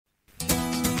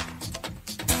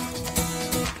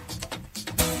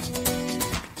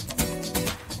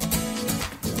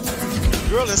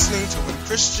You're listening to When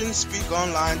Christians Speak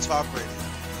Online Talk Radio,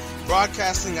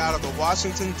 broadcasting out of the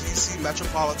Washington, D.C.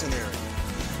 metropolitan area.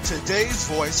 Today's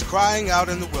voice crying out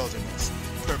in the wilderness,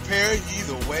 prepare ye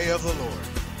the way of the Lord.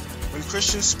 When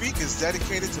Christians Speak is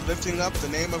dedicated to lifting up the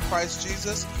name of Christ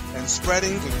Jesus and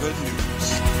spreading the good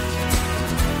news.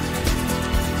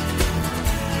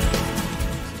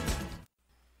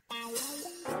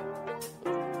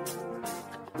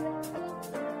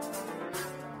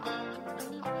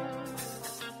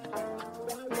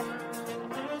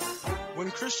 When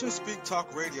Christians Speak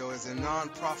Talk Radio is a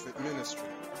non-profit ministry.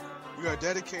 We are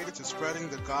dedicated to spreading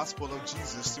the gospel of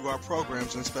Jesus through our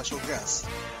programs and special guests.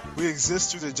 We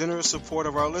exist through the generous support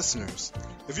of our listeners.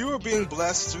 If you are being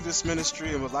blessed through this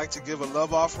ministry and would like to give a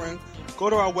love offering,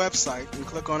 go to our website and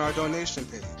click on our donation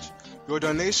page. Your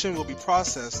donation will be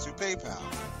processed through PayPal.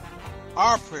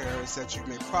 Our prayer is that you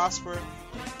may prosper,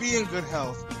 be in good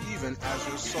health, even as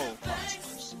your soul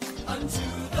prospers. Unto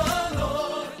the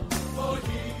Lord, for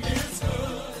he is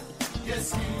good.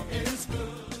 Yes, he is good.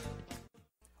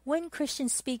 When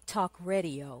Christians Speak Talk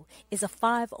Radio is a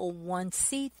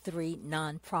 501c3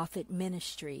 nonprofit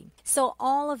ministry, so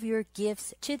all of your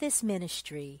gifts to this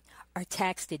ministry are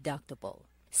tax deductible.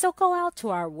 So go out to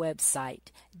our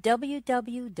website,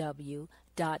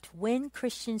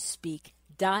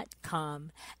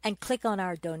 www.whenchristianspeak.com, and click on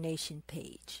our donation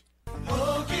page.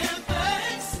 Oh, give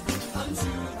thanks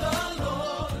unto the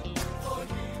Lord, for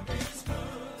he is good.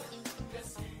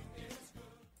 Yes, he is good.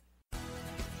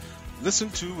 Listen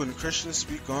to When Christians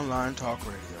Speak Online Talk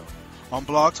Radio on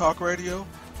Blog Talk Radio,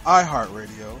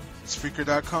 iHeartRadio,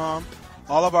 Spreaker.com.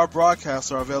 All of our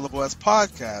broadcasts are available as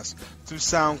podcasts through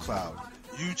SoundCloud,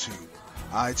 YouTube,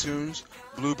 iTunes,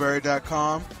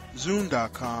 Blueberry.com,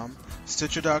 Zoom.com,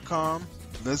 Stitcher.com,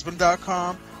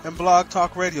 Lisbon.com, and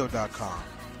BlogTalkRadio.com.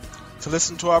 To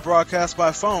listen to our broadcast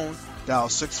by phone, dial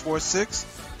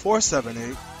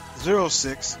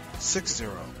 646-478-0660.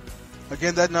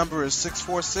 Again, that number is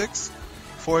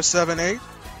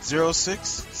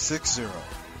 646-478-0660.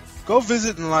 Go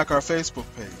visit and like our Facebook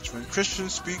page, When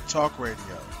Christians Speak Talk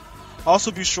Radio. Also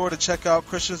be sure to check out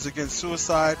Christians Against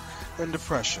Suicide and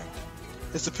Depression.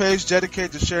 It's a page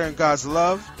dedicated to sharing God's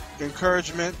love,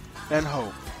 encouragement, and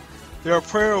hope. There are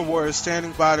prayer warriors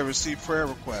standing by to receive prayer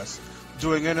requests,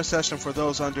 doing intercession for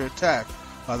those under attack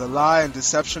by the lie and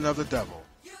deception of the devil.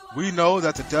 We know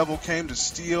that the devil came to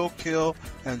steal, kill,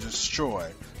 and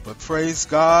destroy, but praise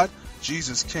God,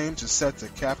 Jesus came to set the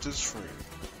captives free.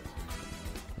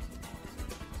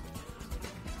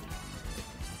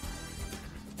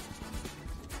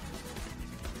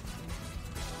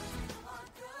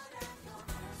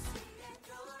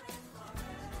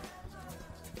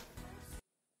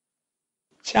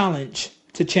 Challenge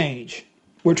to change,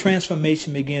 where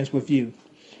transformation begins with you.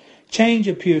 Change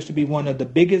appears to be one of the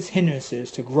biggest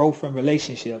hindrances to growth in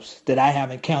relationships that I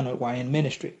have encountered while in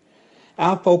ministry.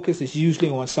 Our focus is usually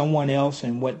on someone else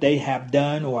and what they have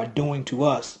done or are doing to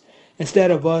us, instead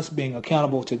of us being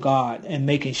accountable to God and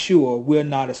making sure we're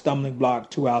not a stumbling block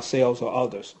to ourselves or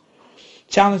others.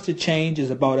 Challenge to change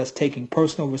is about us taking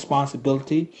personal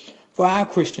responsibility for our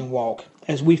Christian walk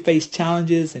as we face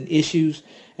challenges and issues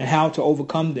and how to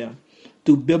overcome them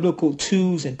through biblical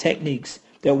tools and techniques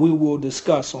that we will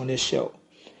discuss on this show.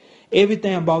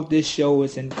 Everything about this show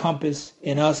is encompassed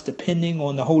in us depending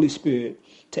on the Holy Spirit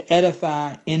to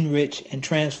edify, enrich, and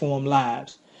transform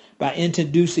lives by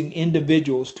introducing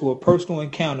individuals to a personal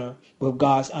encounter with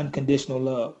God's unconditional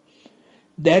love.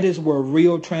 That is where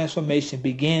real transformation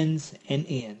begins and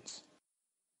ends.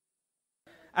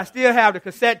 I still have the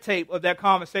cassette tape of that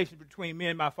conversation between me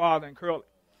and my father and Curly.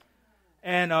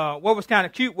 And what was kind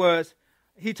of cute was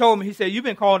he told me, he said, "You've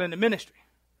been called into ministry."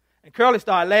 And Curly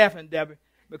started laughing, Debbie,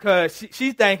 because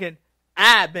she's thinking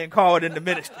I've been called into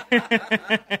ministry.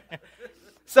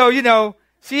 So, you know,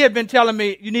 she had been telling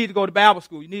me, "You need to go to Bible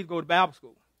school. You need to go to Bible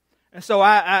school." And so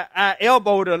I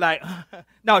elbowed her like,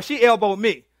 no, she elbowed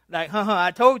me. Like,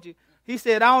 I told you. He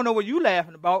said, "I don't know what you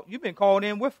laughing about. You've been called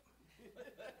in with her."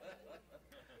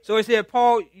 So he said,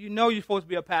 "Paul, you know you're supposed to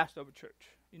be a pastor of a church.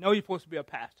 You know you're supposed to be a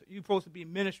pastor. You're supposed to be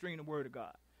ministering the word of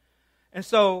God." And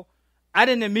so I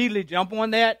didn't immediately jump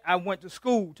on that. I went to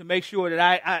school to make sure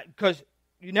that because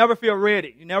you never feel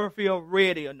ready. You never feel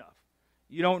ready enough.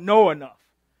 You don't know enough.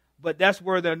 But that's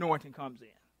where the anointing comes in.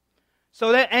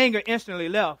 So that anger instantly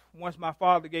left once my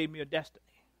father gave me a destiny.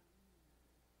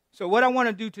 So what I want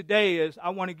to do today is I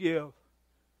want to give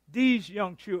these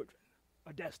young children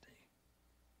a destiny.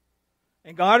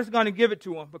 And God is going to give it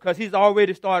to them because he's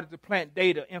already started to plant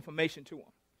data information to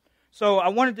them. So I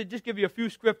wanted to just give you a few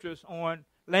scriptures on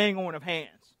laying on of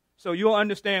hands so you'll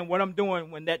understand what I'm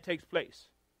doing when that takes place.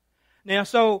 Now,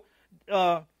 so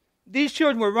these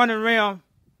children were running around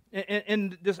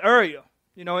in this area,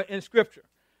 in Scripture.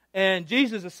 And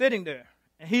Jesus is sitting there,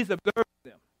 and he's observing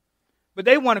them. But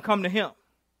they want to come to him.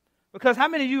 Because how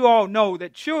many of you all know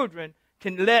that children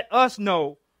can let us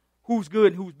know who's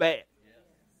good and who's bad?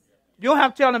 You don't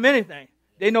have to tell them anything.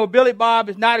 They know Billy Bob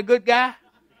is not a good guy,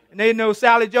 and they know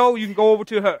Sally Joe, you can go over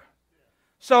to her.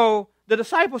 So the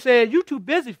disciple said, "You too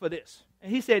busy for this."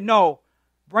 And he said, "No,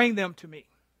 bring them to me."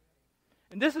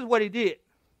 And this is what he did.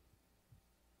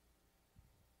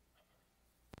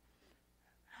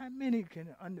 How many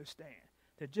can understand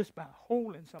that just by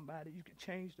holding somebody, you can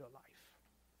change their life?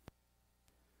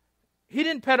 He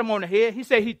didn't pat them on the head. He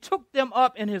said he took them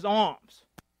up in his arms,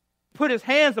 put his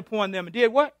hands upon them, and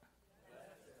did what?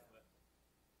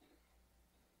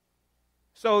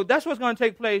 So that's what's going to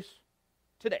take place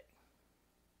today.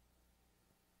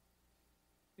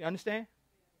 You understand?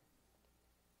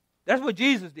 That's what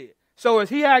Jesus did. So is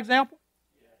he our example?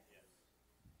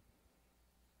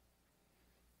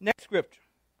 Next scripture.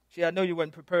 See, I know you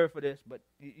weren't prepared for this, but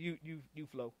you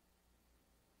flow.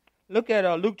 Look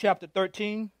at Luke chapter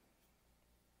 13.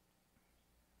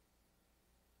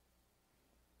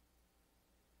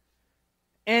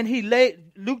 And he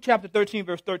laid, Luke chapter 13,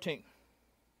 verse 13.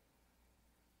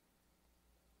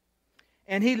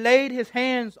 And he laid his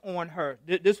hands on her.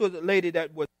 This was a lady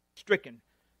that was stricken.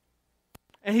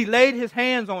 And he laid his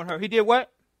hands on her. He did what?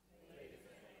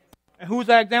 And who's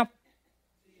that example?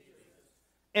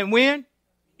 And when?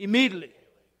 Immediately.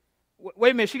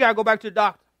 Wait a minute, she got to go back to the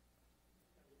doctor.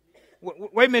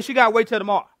 Wait a minute, she got to wait till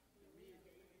tomorrow.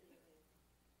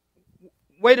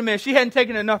 Wait a minute, she hadn't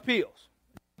taken enough pills.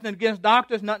 Nothing against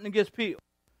doctors, nothing against pills.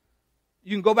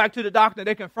 You can go back to the doctor,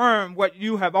 they confirm what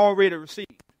you have already received.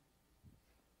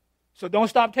 So don't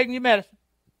stop taking your medicine.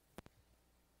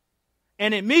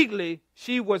 And immediately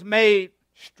she was made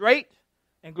straight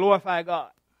and glorified God.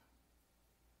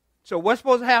 So what's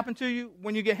supposed to happen to you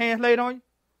when you get hands laid on you?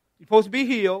 You're supposed to be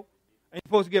healed, and you're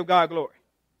supposed to give God glory.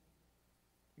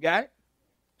 You got it?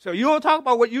 So you don't talk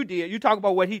about what you did, you talk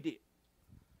about what he did.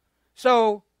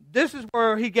 So this is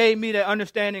where he gave me the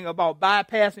understanding about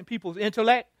bypassing people's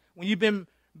intellect. When you've been,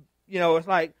 it's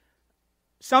like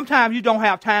sometimes you don't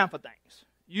have time for things.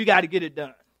 You got to get it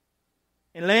done.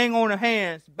 And laying on the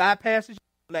hands bypasses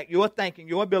your thinking,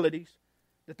 your abilities,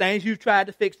 the things you tried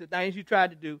to fix, the things you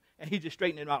tried to do, and he just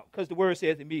straightened it out. Because the word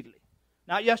says immediately.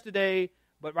 Not yesterday,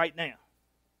 but right now.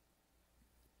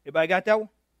 Everybody got that one?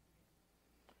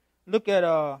 Look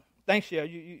at, thanks, Shell,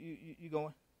 you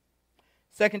going.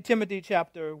 2 Timothy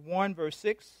chapter 1, verse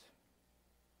 6.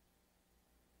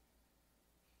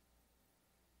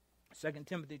 2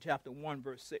 Timothy chapter 1,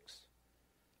 verse 6.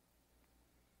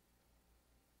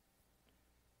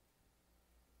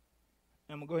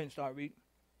 I'm going to go ahead and start reading.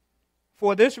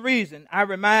 For this reason, I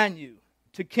remind you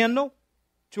to kindle,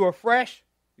 to refresh.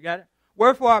 You got it?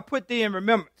 Wherefore I put thee in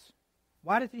remembrance.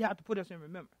 Why does he have to put us in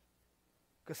remembrance?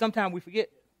 Because sometimes we forget.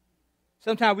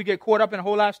 Sometimes we get caught up in a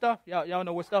whole lot of stuff. Y'all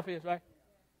know what stuff is, right?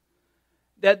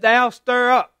 That thou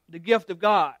stir up the gift of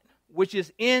God, which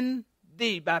is in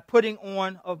thee by putting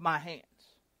on of my hands.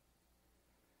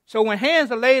 So when hands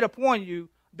are laid upon you,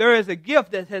 there is a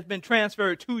gift that has been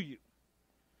transferred to you.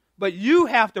 But you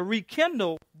have to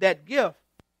rekindle that gift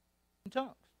in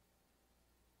tongues.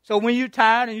 So when you're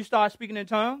tired and you start speaking in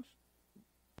tongues,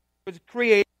 it's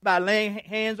created by laying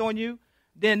hands on you,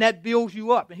 then that builds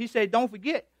you up. And he said, don't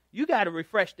forget, you got to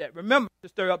refresh that. Remember to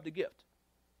stir up the gift.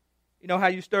 You know how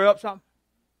you stir up something?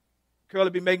 Curly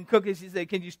be making cookies. She said,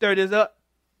 can you stir this up?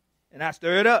 And I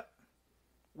stir it up.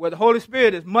 Well, the Holy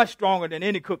Spirit is much stronger than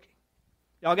any cookie.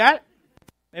 Y'all got it?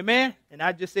 Amen? And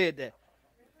I just said that.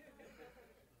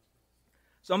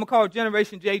 So I'm going to call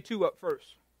Generation J2 up first.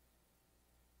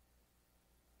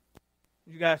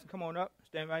 You guys can come on up.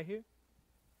 Stand right here.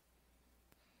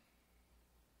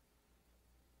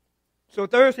 So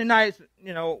Thursday nights,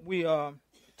 we are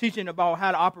teaching about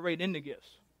how to operate in the gifts.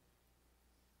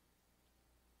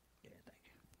 Yeah, thank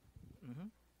you.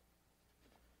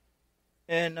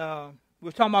 And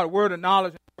we're talking about a word of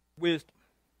knowledge and wisdom.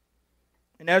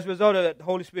 And as a result of that, the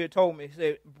Holy Spirit told me, he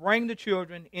said, bring the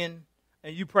children in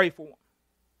and you pray for them.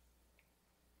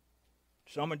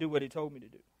 So I'm going to do what he told me to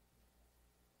do.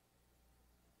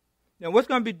 Now, what's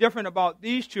going to be different about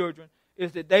these children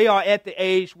is that they are at the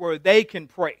age where they can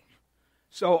pray.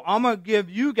 So I'm going to give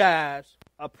you guys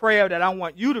a prayer that I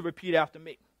want you to repeat after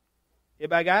me.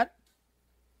 Everybody got it?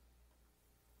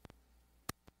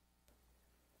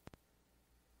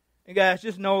 And guys,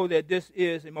 just know that this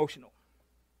is emotional.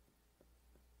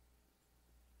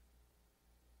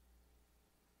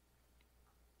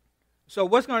 So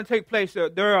what's going to take place,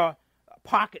 there are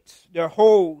pockets, there are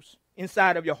holes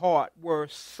inside of your heart where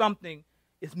something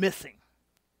is missing.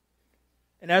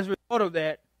 And as a result of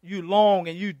that, you long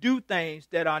and you do things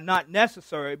that are not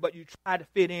necessary, but you try to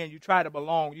fit in, you try to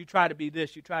belong, you try to be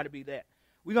this, you try to be that.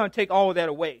 We're going to take all of that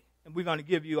away, and we're going to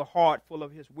give you a heart full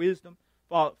of his wisdom,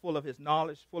 full of his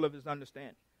knowledge, full of his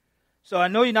understanding. So I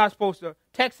know you're not supposed to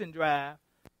text and drive,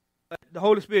 but the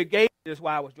Holy Spirit gave me this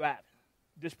while I was driving,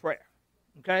 this prayer,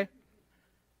 okay?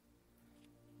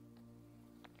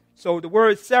 So the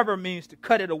word sever means to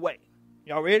cut it away.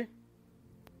 Y'all ready?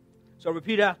 So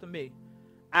repeat after me.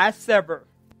 I sever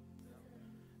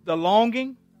the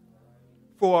longing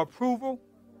for approval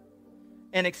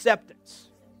and acceptance.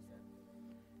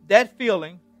 That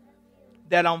feeling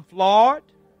that I'm flawed,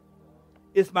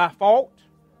 it's my fault,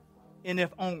 and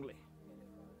if only.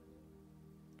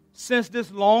 Since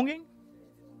this longing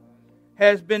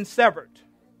has been severed,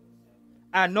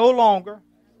 I no longer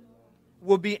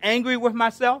will be angry with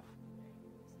myself,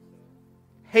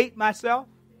 hate myself,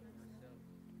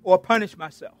 or punish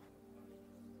myself.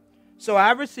 So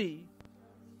I receive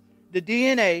the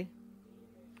DNA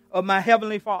of my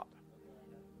Heavenly Father.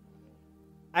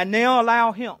 I now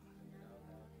allow Him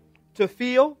to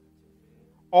feel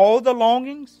all the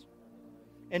longings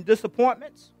and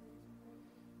disappointments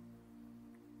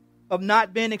of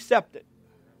not being accepted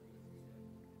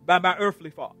by my earthly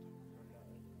father.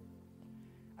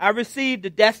 I receive the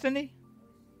destiny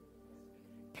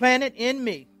planted in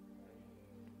me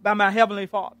by my Heavenly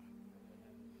Father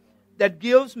that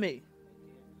gives me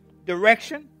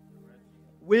direction,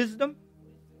 wisdom,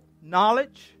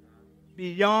 knowledge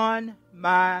beyond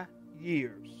my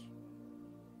years.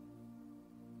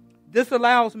 This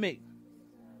allows me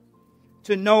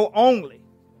to know only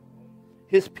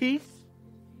His peace,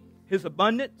 His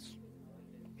abundance,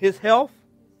 His health,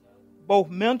 both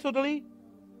mentally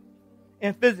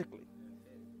and physically,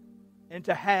 and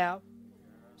to have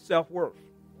self-worth.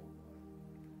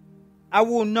 I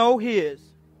will know His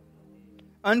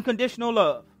unconditional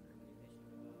love,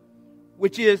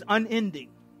 which is unending.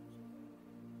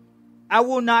 I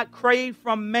will not crave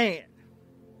from man,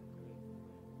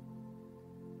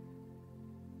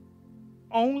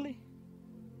 only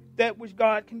that which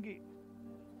God can give.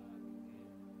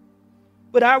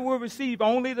 But I will receive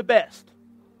only the best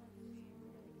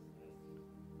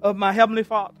of my Heavenly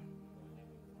Father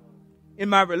in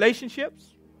my relationships,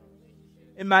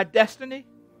 in my destiny,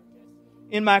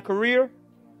 in my career,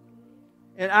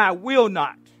 and I will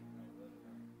not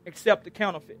accept the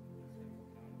counterfeit.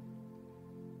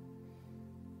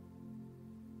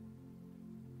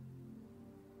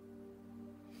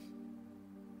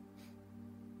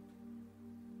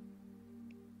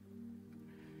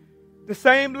 The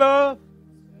same love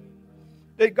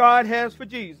that God has for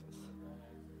Jesus,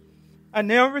 I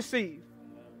now receive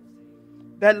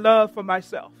that love for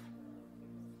myself.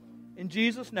 In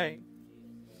Jesus' name,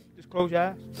 just close your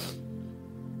eyes.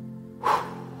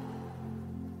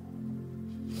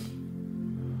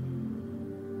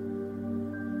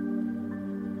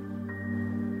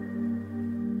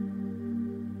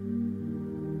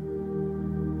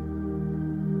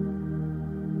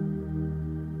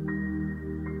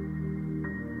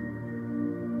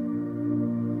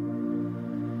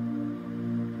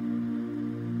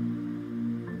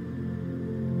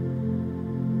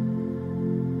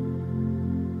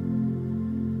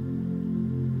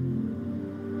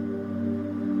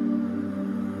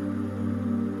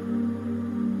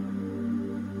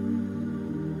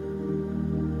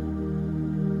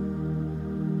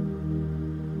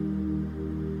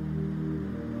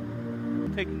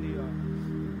 Taking the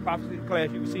prophecy class,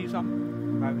 you received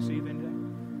something? I received anything?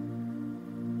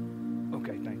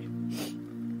 Okay, thank you.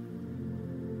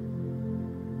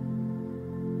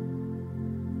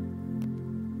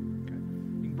 Okay.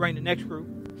 You can bring the next group.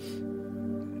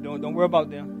 Don't worry about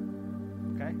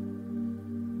them. Okay?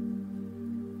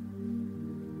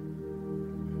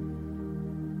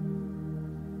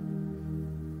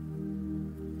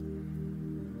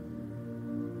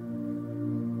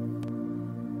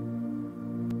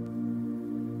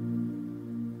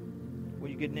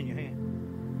 Getting in your hand?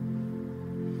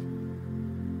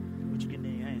 What you getting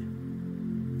in your hand?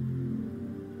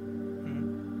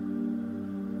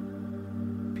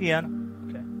 Piano.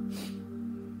 Okay.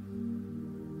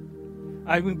 All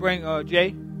right, we can bring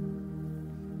Jay.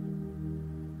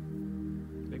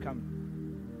 They're coming.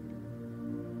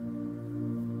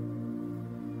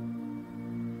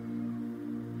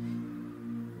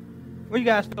 What you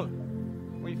guys feeling?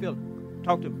 What you feeling?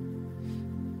 Talk to me.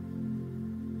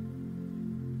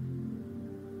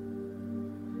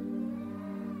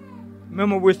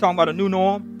 Remember we were talking about a new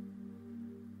norm?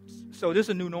 So this is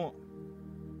a new norm.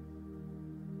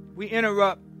 We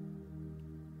interrupt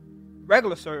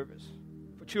regular service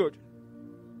for children.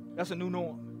 That's a new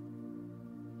norm.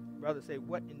 Brother say,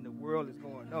 what in the world is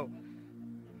going on?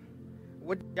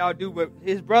 What did y'all do with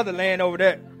his brother laying over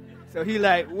there? So he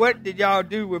like, what did y'all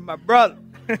do with my brother?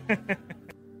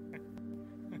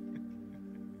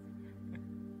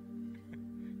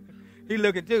 He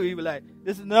looking too. He was like,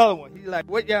 this is another one. He's like,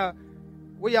 what y'all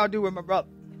do with my brother?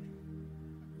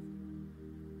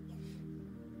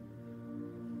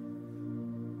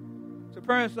 So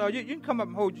parents, you can come up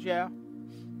and hold your child.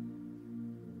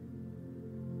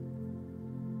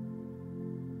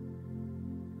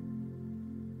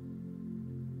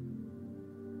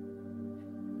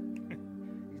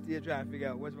 He's still trying to figure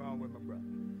out what's wrong with my brother.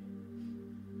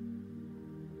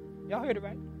 Y'all heard it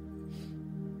right?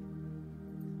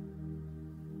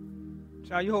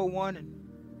 Child, you hold one and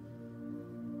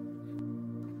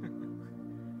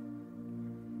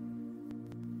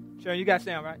Sharon, you got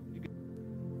sound, right?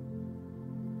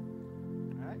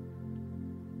 All right.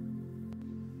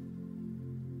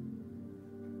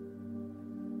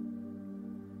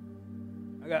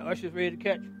 I got ushers ready to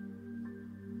catch.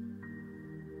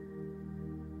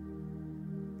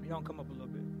 You don't come up a little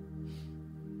bit.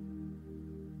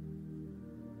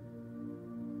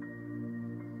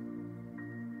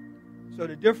 So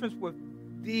the difference with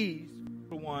these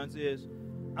ones is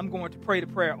I'm going to pray the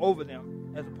prayer over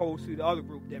them as opposed to the other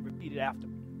group that repeated after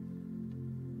me.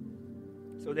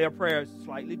 So their prayer is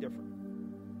slightly different.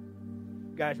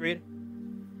 You guys ready?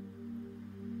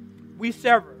 We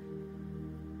sever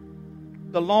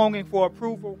the longing for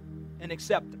approval and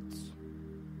acceptance.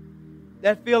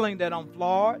 That feeling that I'm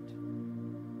flawed,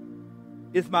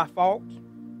 it's my fault,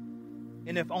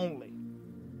 and if only.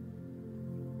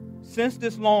 Since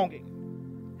this longing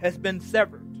has been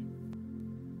severed,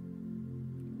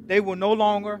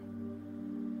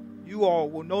 you all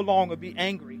will no longer be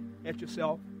angry at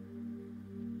yourself,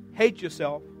 hate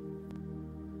yourself,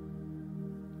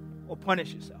 or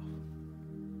punish yourself.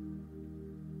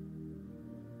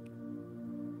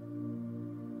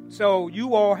 So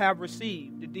you all have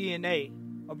received the DNA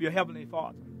of your Heavenly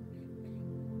Father.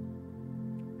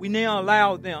 We now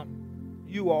allow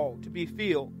you all, to be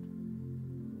filled.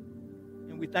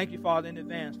 And we thank you, Father, in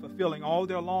advance for filling all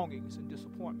their longings and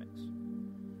disappointments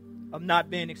of not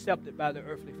being accepted by their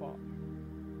earthly Father.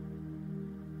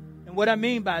 And what I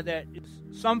mean by that is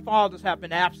some fathers have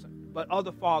been absent, but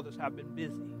other fathers have been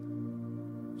busy.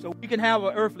 So we can have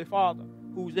an earthly father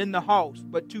who's in the house,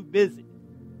 but too busy.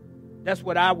 That's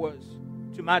what I was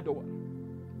to my daughter,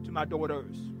 to my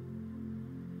daughters.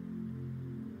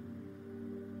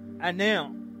 I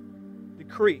now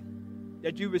decree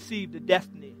that you receive the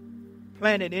destiny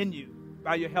planted in you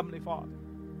by your Heavenly Father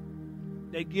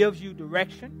that gives you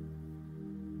direction,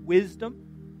 wisdom,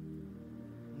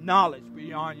 knowledge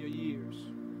beyond your years.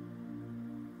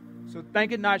 So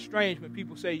think it not strange when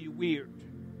people say you're weird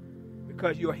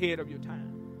because you're ahead of your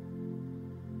time.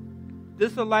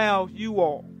 This allows you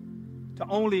all to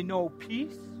only know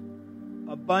peace,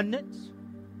 abundance,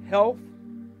 health,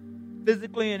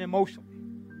 physically and emotionally,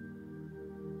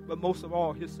 but most of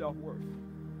all, his self-worth.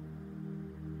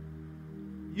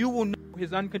 You will know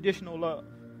his unconditional love,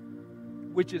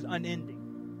 which is unending.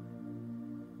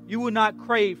 You will not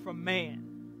crave from man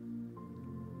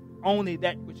only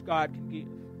that which God can give,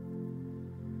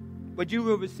 but you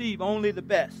will receive only the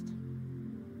best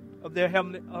of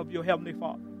your Heavenly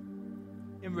Father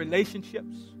in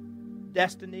relationships,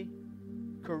 destiny,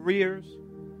 careers,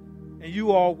 and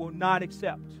you all will not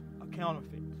accept a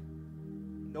counterfeit.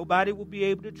 Nobody will be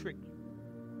able to trick you.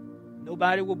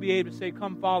 Nobody will be able to say,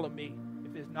 come follow me,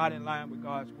 if it's not in line with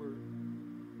God's word.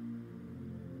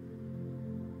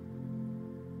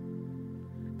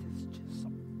 This is just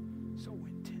so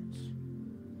intense.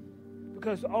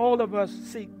 Because all of us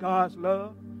seek God's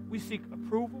love. We seek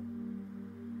approval.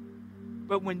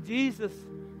 But when Jesus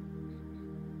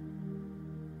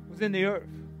was in the earth,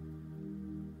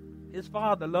 his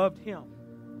Father loved him.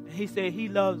 And he said he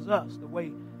loves us the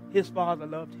way his Father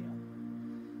loved him.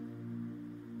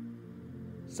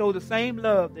 So the same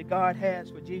love that God has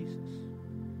for Jesus,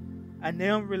 I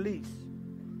now release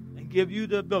and give you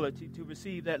the ability to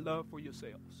receive that love for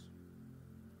yourselves.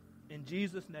 In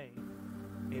Jesus' name,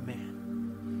 amen.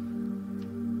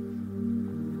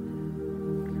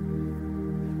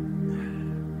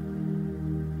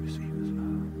 Receive his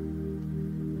love.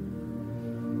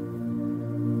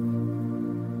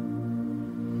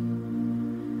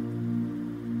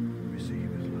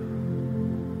 Receive his love.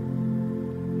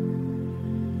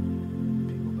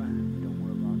 People behind me, don't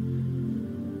worry about it.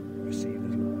 Receive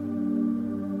his love.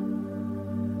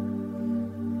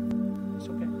 It's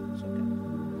okay. It's okay.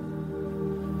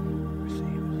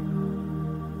 Receive his love.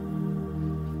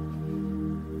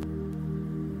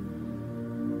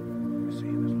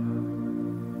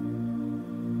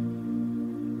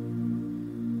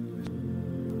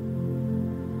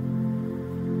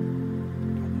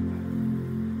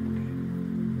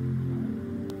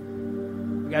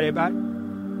 We got everybody?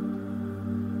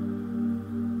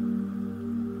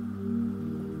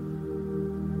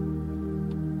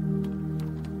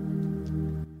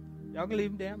 Y'all can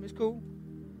leave them down. It's cool.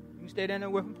 You can stay down there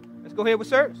with them. Let's go ahead with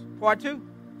service. Part 2.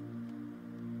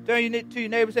 Turn to your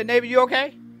neighbor and say, neighbor, you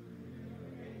okay?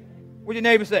 What your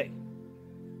neighbor say?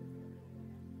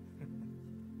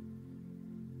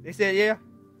 They said, yeah.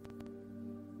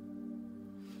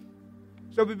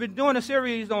 So we've been doing a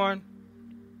series on,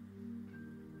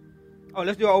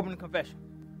 let's do an opening confession.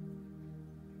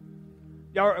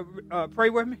 Y'all pray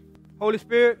with me. Holy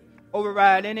Spirit,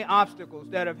 override any obstacles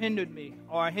that have hindered me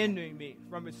or are hindering me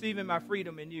from receiving my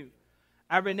freedom in you.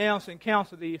 I renounce and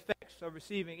counsel the effects of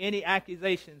receiving any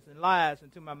accusations and lies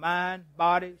into my mind,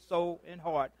 body, soul, and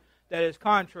heart that is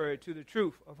contrary to the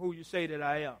truth of who you say that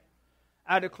I am.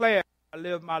 I declare I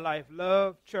live my life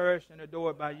loved, cherished, and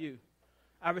adored by you.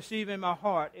 I receive in my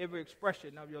heart every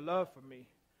expression of your love for me.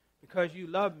 Because you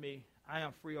love me, I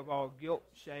am free of all guilt,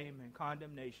 shame, and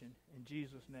condemnation. In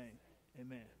Jesus' name,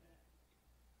 amen.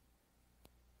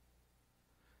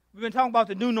 We've been talking about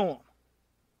the new norm.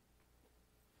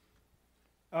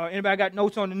 Anybody got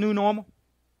notes on the new normal?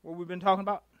 What we've been talking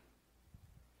about?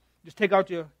 Just take out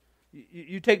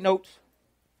you take notes.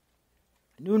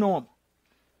 New normal.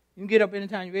 You can get up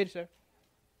anytime you're ready, sir.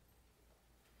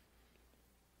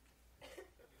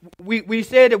 We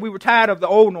said that we were tired of the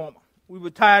old normal. We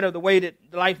were tired of the way that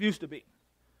life used to be.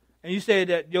 And you said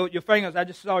that your fingers, I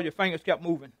just saw your fingers kept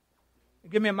moving.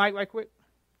 Give me a mic right quick.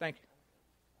 Thank you.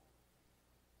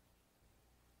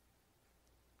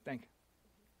 Thank you.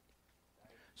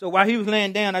 So while he was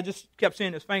laying down, I just kept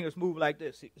seeing his fingers move like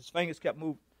this. His fingers kept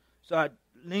moving. So I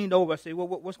leaned over. I said, well,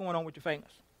 what's going on with your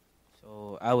fingers?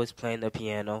 So I was playing the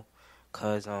piano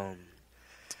because,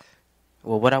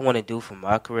 what I want to do for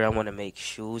my career, I want to make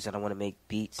shoes and I want to make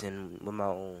beats and with my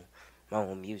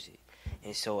own music.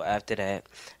 And so after that,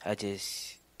 I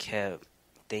just kept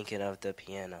thinking of the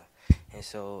piano. And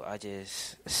so I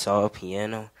just saw a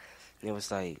piano, and it was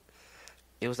like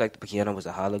the piano was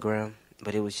a hologram,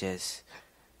 but it was just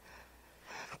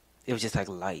like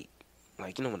light.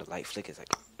 Like, you know when the light flickers,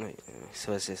 like,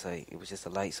 so it's just like, it was just a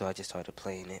light, so I just started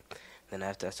playing it. Then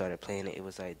after I started playing it, it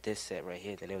was like this set right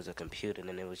here, then it was a computer, and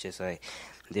then it was just like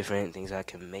different things I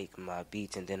can make my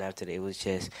beats, and then after that, it was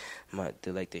just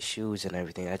the shoes and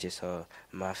everything. I just saw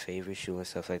my favorite shoe and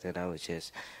stuff like that, and I was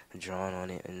just drawn on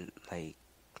it, and like,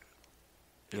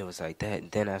 it was like that.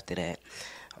 And then after that,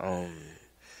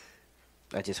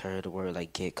 I just heard the word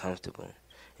like get comfortable.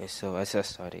 And so I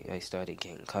started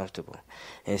getting comfortable.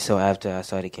 And so after I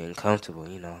started getting comfortable,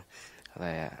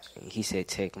 like he said,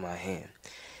 take my hand.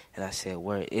 And I said,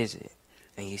 where is it?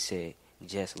 And he said,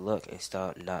 just look and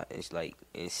stop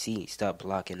and see. Stop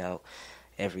blocking out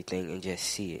everything and just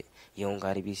see it. You don't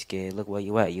got to be scared. Look where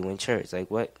you at. You in church.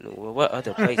 Like, what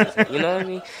other places? You know what I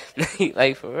mean?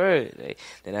 Like, for real. Like,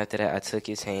 then after that, I took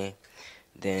his hand.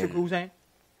 Then Took whose hand?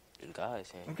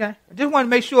 God's hand. Okay. I just wanted to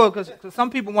make sure because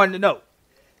some people wanted to know.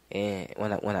 And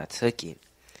when I took it,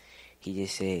 he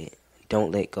just said,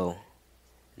 don't let go.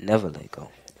 Never let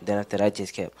go. Then after that, I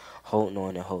just kept holding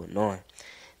on and holding on.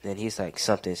 Then he's like,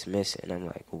 something's missing. I'm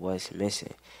like, what's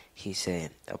missing? He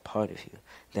said, a part of you.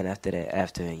 Then after that,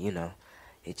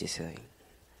 it just like,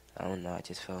 I don't know,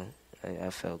 I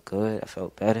felt good. I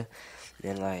felt better.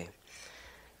 And like,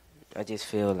 I just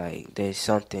feel like there's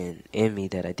something in me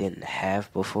that I didn't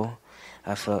have before.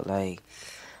 I felt like,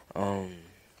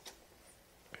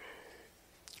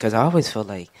 because I always felt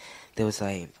like there was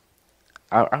like,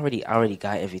 I already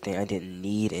got everything. I didn't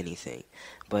need anything,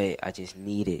 but I just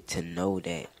needed to know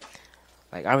that.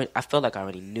 Like I felt like I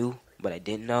already knew, but I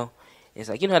didn't know. It's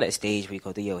like, you know that stage where you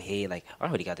go through your head, like I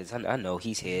already got this. I know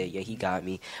he's here. Yeah, he got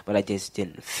me, but I just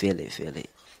didn't feel it.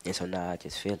 And so now I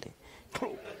just feel it.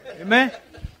 Amen.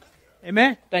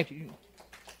 Amen. Thank you.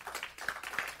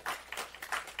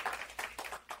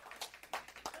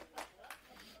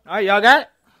 All right, y'all got it?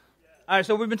 All right,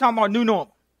 so we've been talking about new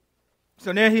normal.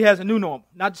 So now he has a new normal,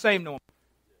 not the same normal.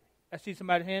 I see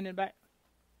somebody's hand in the back.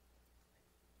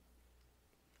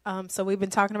 So we've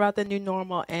been talking about the new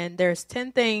normal, and there's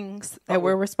 10 things that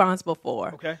we're responsible for.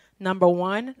 Okay. Number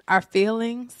 1, our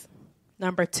feelings.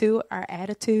 Number 2, our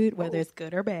attitude, whether it's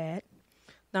good or bad.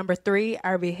 Number 3,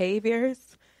 our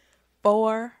behaviors.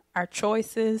 4, our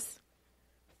choices.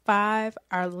 5,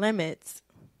 our limits.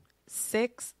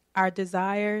 6, our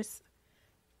desires.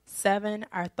 7,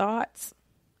 our thoughts.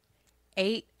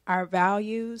 8, our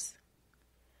values.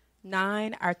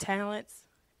 9, our talents.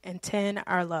 And 10,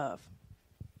 our love.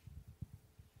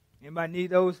 Anybody need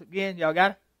those again? Y'all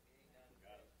got it?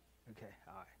 Okay,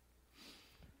 all right.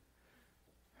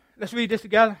 Let's read this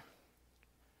together.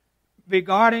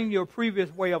 regarding your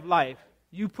previous way of life,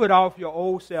 you put off your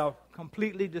old self,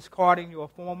 completely discarding your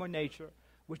former nature,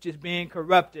 which is being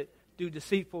corrupted through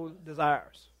deceitful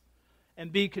desires.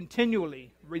 And be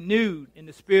continually renewed in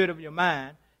the spirit of your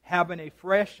mind, having a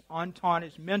fresh,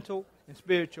 untarnished mental and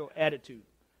spiritual attitude.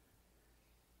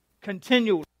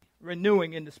 Continually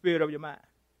renewing in the spirit of your mind.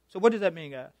 So what does that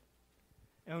mean, guys?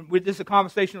 And with this is a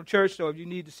conversational church, so if you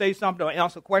need to say something or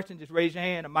answer a question, just raise your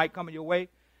hand. It might come your way.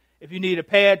 If you need a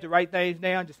pad to write things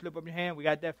down, just slip up your hand. We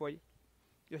got that for you.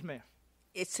 Yes, ma'am.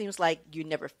 It seems like you're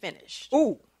never finished.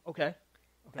 Ooh, okay.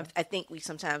 I think we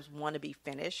sometimes want to be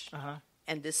finished, Uh-huh.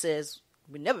 and this says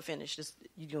we're never finished.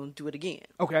 You're going to do it again.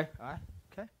 Okay. All right.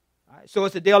 Okay. All right. So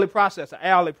it's a daily process, an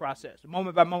hourly process, a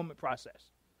moment-by-moment process.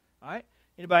 All right.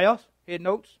 Anybody else? Head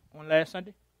notes on last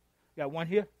Sunday? Got one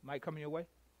here. Might come your way.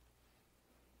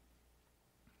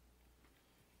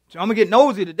 So I'm going to get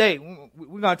nosy today.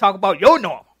 We're going to talk about your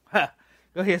normal.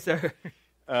 Go ahead, sir.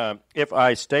 If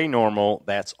I stay normal,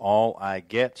 that's all I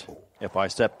get. If I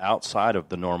step outside of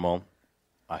the normal,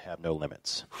 I have no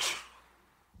limits.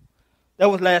 That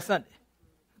was last Sunday.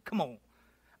 Come on.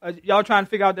 Y'all trying to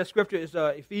figure out that scripture is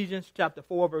Ephesians chapter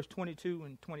 4, verse 22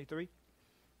 and 23.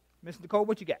 Miss Nicole,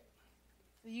 what you got?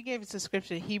 You gave us a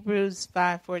scripture, Hebrews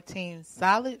 5:14.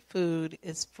 Solid food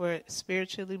is for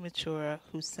spiritually mature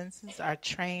whose senses are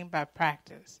trained by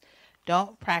practice.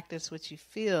 Don't practice what you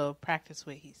feel, practice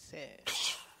what he said.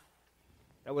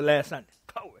 That was last Sunday.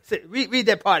 Read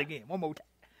that part again, one more time.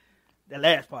 The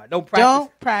last part.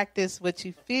 Don't practice what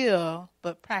you feel,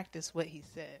 but practice what he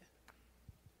said.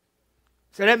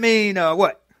 So that mean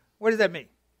what? What does that mean?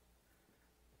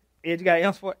 Ed, you got an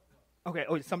answer for it? Okay,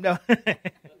 something else.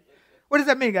 What does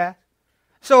that mean, guys?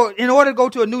 So in order to go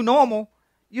to a new normal,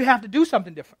 you have to do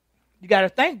something different. You got to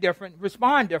think different,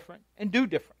 respond different, and do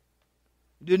different.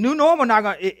 The new normal not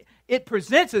gonna it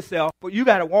presents itself, but you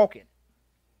got to walk in.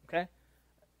 Okay,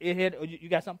 Ed, you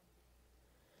got something?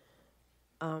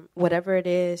 Whatever it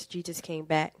is, Jesus came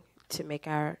back to make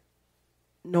our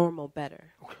normal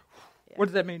better. Okay. Yeah. What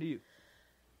does that mean to you?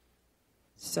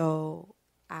 So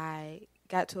I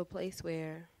got to a place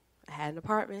where I had an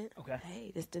apartment. Okay.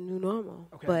 Hey, this is the new normal.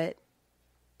 Okay. But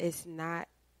it's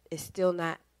still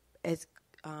not as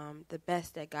the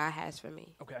best that God has for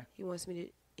me. Okay. He wants me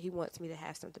to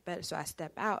have something better. So I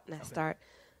step out and I start,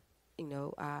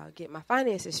 get my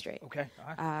finances straight. Okay.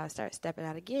 All right. Start stepping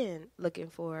out again, looking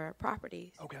for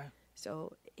properties. Okay.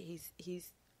 So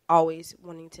he's always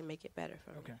wanting to make it better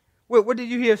for me. Okay. What did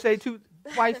you hear say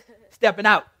twice? Stepping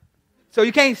out. So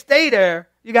you can't stay there.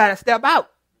 You got to step out.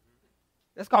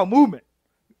 That's called movement.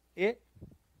 Yeah.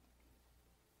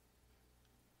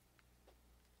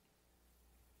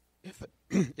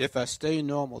 If I stay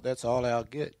normal, that's all I'll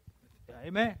get.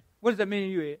 Amen. What does that mean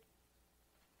to you, Ed?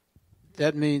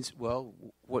 That means, well,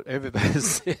 what everybody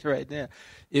said right now.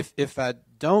 If I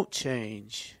don't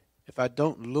change, if I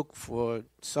don't look for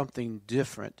something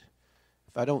different,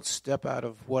 if I don't step out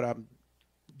of what I'm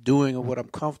doing or what I'm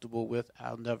comfortable with,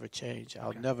 I'll never change.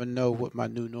 I'll never know what my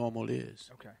new normal is.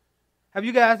 Okay. Have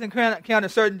you guys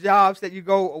encountered certain jobs that you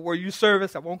go or where you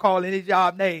service, I won't call any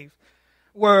job names,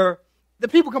 where the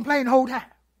people complain the whole time?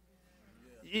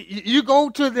 You go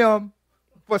to them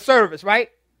for service, right?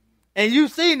 And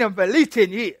you've seen them for at least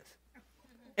 10 years.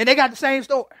 And they got the same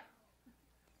story.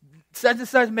 Such and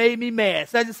such made me mad.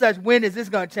 Such and such, when is this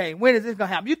going to change? When is this going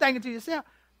to happen? You're thinking to yourself,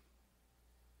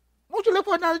 won't you look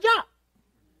for another job?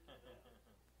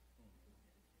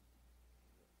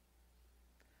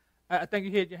 I think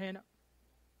you had your hand up.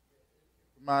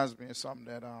 Reminds me of something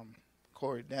that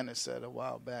Corey Dennis said a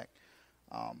while back.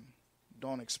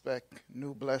 Don't expect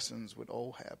new blessings with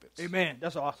old habits. Amen.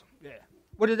 That's awesome. Yeah.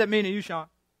 What does that mean to you, Sean?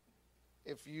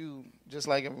 If you, just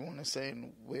like everyone is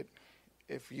saying,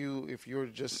 if you're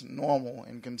just normal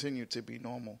and continue to be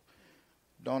normal,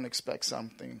 don't expect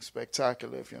something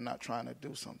spectacular if you're not trying to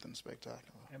do something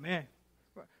spectacular. Amen.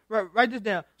 Write this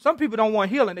down. Some people don't want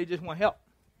healing; they just want help.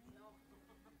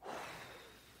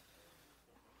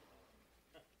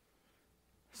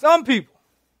 Some people.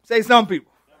 Say some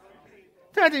people.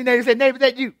 Turn to your neighbor and say, neighbor,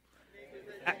 that you.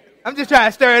 I'm just trying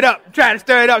to stir it up. I'm trying to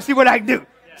stir it up, see what I can do.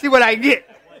 See what I can get.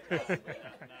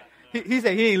 he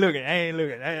said he ain't looking. I ain't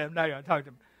looking. I'm not going to talk to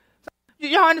him. So,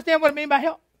 y'all understand what I mean by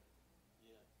help?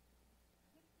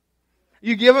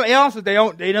 You give them answers, they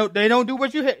don't do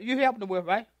what you help them with,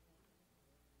 right?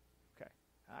 Okay.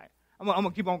 All right. I'm going to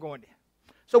keep on going there.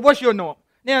 So what's your norm?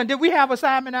 Now, did we have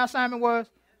assignment? Our assignment was?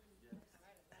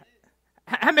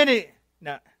 How many?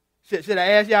 No. Should I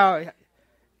ask y'all?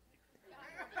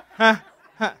 Huh?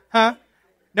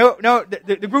 No.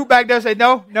 The group back there say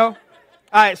no. All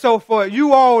right. So for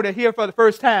you all to hear for the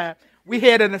first time, we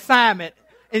had an assignment.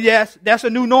 And yes, that's a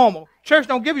new normal. Church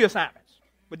don't give you assignments,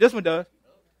 but this one does.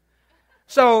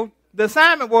 So the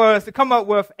assignment was to come up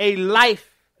with a life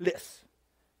list.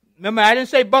 Remember, I didn't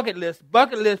say bucket list.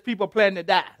 Bucket list, people planning to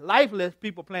die. Life list,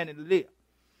 people planning to live.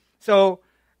 So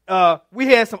we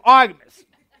had some arguments,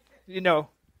 Mr.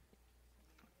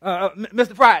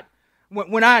 Friday.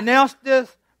 When I announced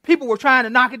this, people were trying to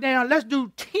knock it down. Let's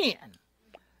do 10.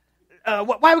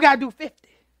 Why we got to do 50?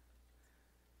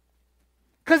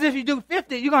 Because if you do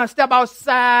 50, you're going to step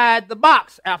outside the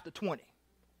box after 20.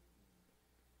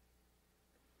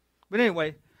 But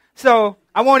anyway, so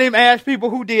I won't even ask people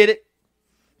who did it,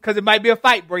 because it might be a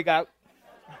fight breakout.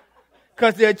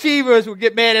 Because the achievers will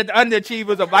get mad at the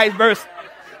underachievers or vice versa.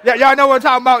 Y'all know what I'm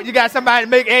talking about? You got somebody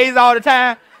make A's all the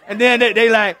time, and then they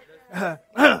like,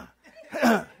 right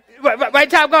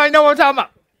top guy, you know what I'm talking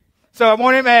about? So I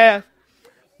won't even ask.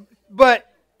 But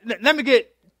let me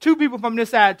get 2 people from this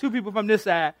side, 2 people from this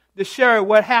side to share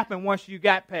what happened once you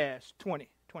got past 20,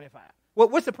 25.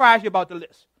 What surprised you about the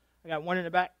list? I got one in the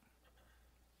back.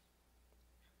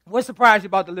 What surprised you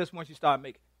about the list once you started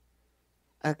making?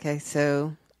 Okay,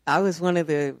 so I was one of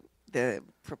the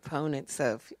proponents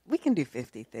of we can do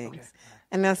 50 things. Okay.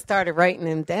 And I started writing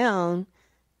them down,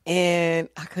 and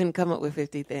I couldn't come up with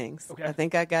 50 things. Okay. I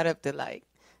think I got up to like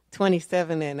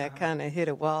 27, and I kind of hit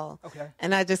a wall. Okay.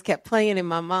 And I just kept playing in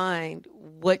my mind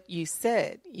what you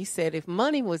said. You said if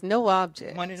money was no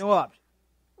object. Money no object.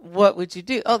 What would you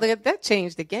do? Oh, that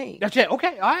changed the game. That's it.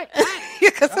 Okay, all right.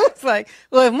 Because it was like,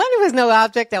 well, if money was no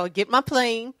object, I would get my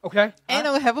plane. Okay. And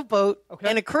I would have a boat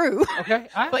and a crew. Okay.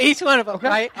 All right. For each one of them, okay.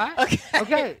 right? All right.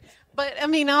 Okay. But, I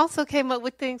mean, I also came up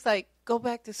with things like go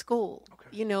back to school,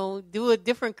 do a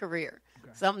different career,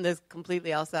 something that's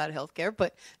completely outside of healthcare.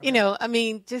 But, I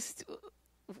mean, just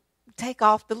take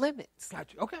off the limits.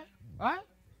 Got you. Okay. All right.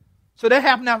 So that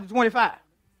happened after 25.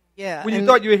 Yeah. When you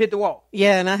thought you would hit the wall.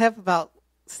 Yeah, and I have about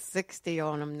 60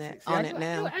 on them on it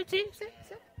now.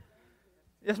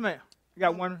 Yes, ma'am. You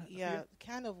got one? Yeah,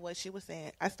 kind of what she was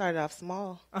saying. I started off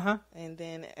small. And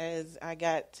then as I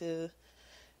got to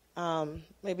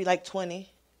maybe like 20,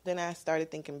 then I started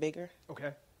thinking bigger.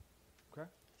 Okay. Okay.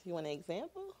 You want an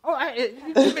example?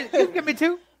 Oh, give me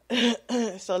 2.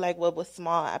 So like what was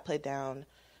small, I put down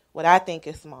what I think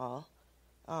is small.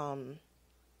 I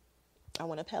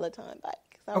want a Peloton bike.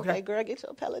 So I was like, girl, get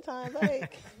your Peloton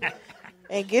bike.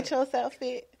 And get yourself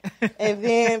fit. And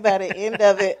then by the end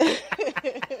of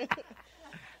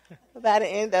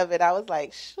it, I was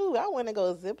like, shoot, I want to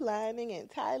go ziplining in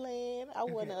Thailand. I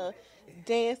want to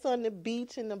dance on the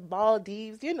beach in the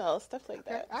Maldives, stuff like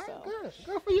that. All right,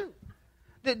 good for you.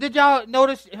 Did y'all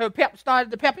notice her pep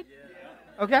started to pepping?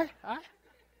 Yeah. Okay, all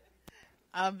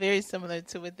right. Very similar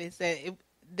to what they said.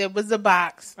 There was a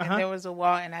box and there was a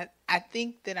wall, and I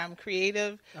think that I'm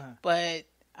creative, but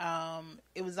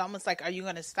it was almost like, are you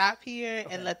going to stop here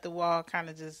and let the wall kind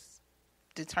of just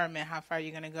determine how far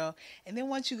you're going to go? And then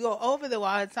once you go over the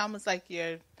wall, it's almost like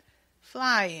you're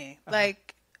flying.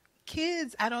 Like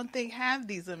kids, I don't think have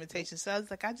these limitations. So I was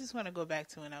like, I just want to go back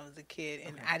to when I was a kid,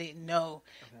 and I didn't know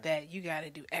that you got to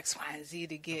do X, Y, and Z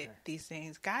to get these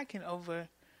things. God can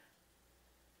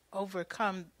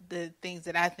overcome the things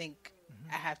that I think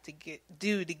I have to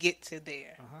do to get to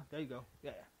there. There you go.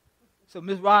 Yeah. So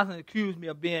Ms. Roslyn accused me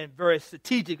of being very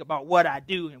strategic about what I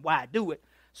do and why I do it.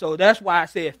 So that's why I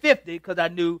said 50, because I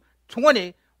knew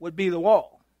 20 would be the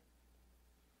wall.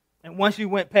 And once you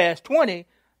went past 20,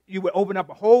 you would open up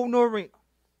a whole new arena.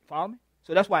 Follow me?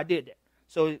 So that's why I did that.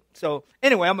 So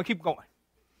anyway, I'm going to keep going.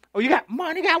 Oh, you got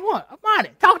Monty got one. Monty,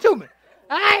 talk to me.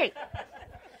 All right.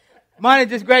 Monty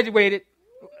just graduated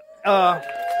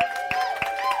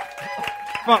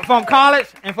from college,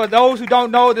 and for those who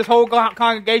don't know, this whole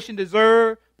congregation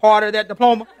deserve part of that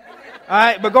diploma. All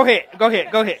right, but go ahead.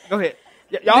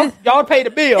 Y'all pay the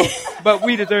bill, but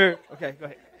we deserve. Okay, go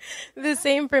ahead. The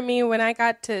same for me. When I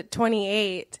got to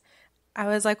 28, I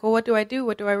was like, well, what do I do?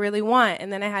 What do I really want?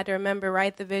 And then I had to remember,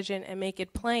 write the vision and make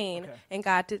it plain, and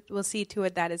God will see to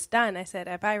it that it's done. I said,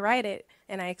 if I write it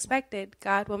and I expect it,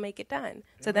 God will make it done. Amen.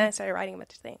 So then I started writing a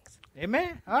bunch of things.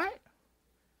 Amen. All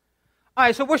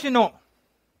right, so what's your normal?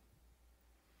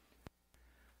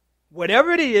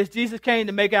 Whatever it is, Jesus came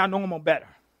to make our normal better.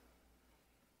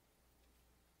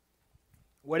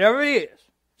 Whatever it is.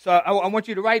 So I want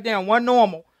you to write down one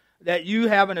normal that you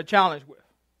having a challenge with,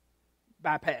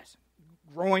 bypassing,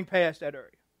 growing past that area.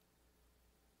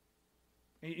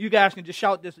 And you guys can just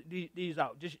shout these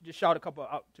out. Just shout a couple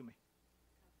out to me.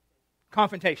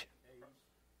 Confrontation.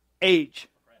 Age.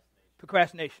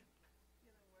 Procrastination.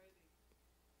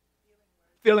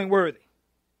 Feeling worthy.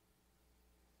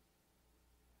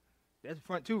 That's the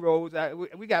front 2 rows.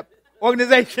 We got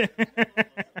organization.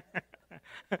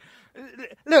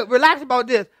 Look, relax about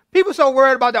this. People so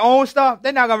worried about their own stuff,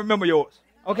 they're not going to remember yours.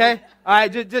 Okay? All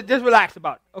right, just relax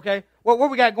about it. Okay? What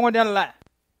we got going down the line?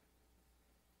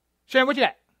 Sharon, what you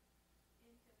got?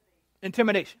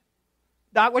 Intimidation.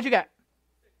 Doc, what you got?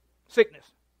 Sickness.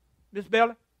 Miss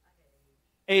Bailey?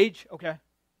 Age. Okay.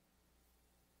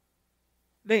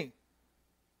 Dean?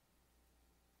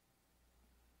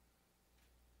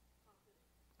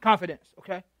 Confidence.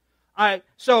 Okay? All right,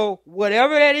 so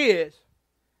whatever that is,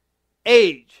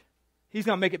 age, he's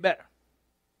going to make it better.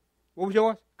 What was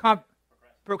yours?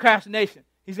 Procrastination.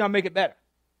 He's going to make it better.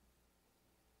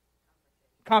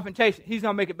 Confrontation. He's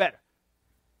going to make it better.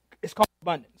 It's called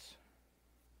abundance.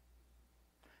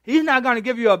 He's not going to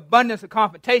give you abundance of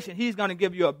confrontation. He's going to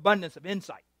give you abundance of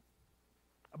insight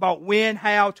about when,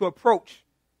 how to approach.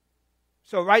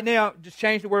 So right now, just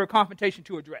change the word confrontation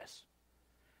to address.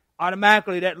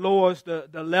 Automatically, that lowers the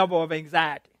level of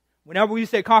anxiety. Whenever we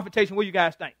say confrontation, what do you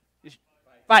guys think? Just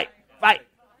fight.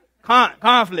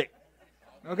 Conflict.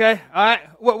 Okay? All right?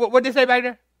 What did they say back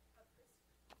there?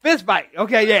 Fist fight.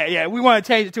 Okay, yeah. We want to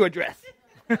change it to address.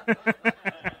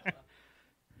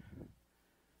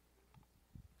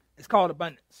 It's called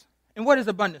abundance. And what is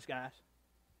abundance, guys?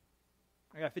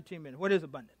 I got 15 minutes. What is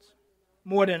abundance?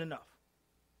 More than enough.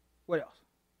 What else?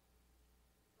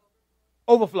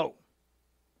 Overflow.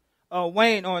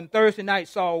 Wayne on Thursday night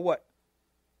saw what?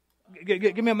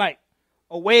 Give me a mic.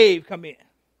 A wave come in.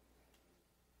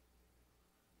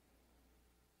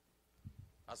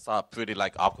 I saw a pretty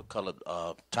like aqua-colored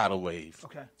tidal wave.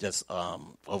 Okay. Just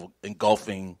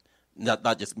engulfing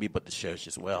not just me but the church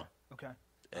as well. Okay.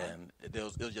 And it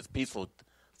was just peaceful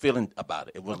feeling about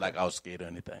it. It wasn't like I was scared or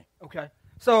anything. Okay.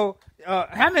 So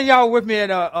how many of y'all were with me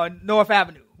at North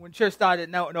Avenue when church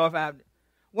started at North Avenue?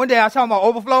 One day I was talking about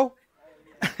overflow.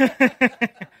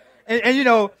 and you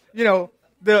know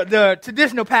the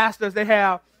traditional pastors, they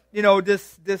have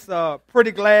this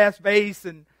pretty glass vase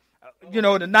and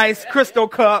the nice crystal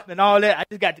cup and all that. I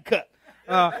just got the cup.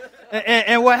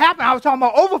 And what happened? I was talking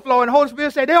about overflow, and the Holy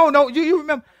Spirit said they don't know. You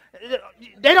remember?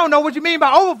 They don't know what you mean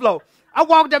by overflow. I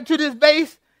walked up to this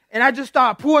vase and I just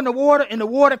started pouring the water, and the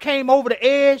water came over the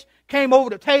edge, came over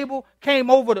the table, came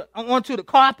over onto the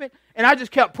carpet, and I just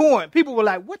kept pouring. People were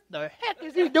like, "What the heck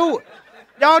is he doing?"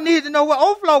 Y'all need to know what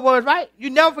overflow was, right? You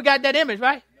never forgot that image,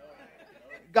 right?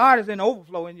 God is in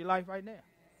overflow in your life right now.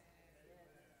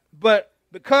 But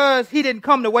because he didn't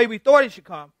come the way we thought he should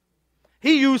come,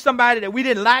 he used somebody that we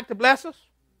didn't like to bless us.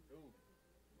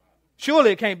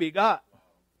 Surely it can't be God.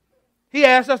 He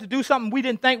asked us to do something we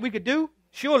didn't think we could do.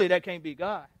 Surely that can't be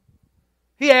God.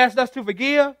 He asked us to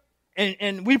forgive,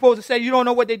 and we supposed to say, "You don't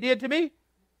know what they did to me."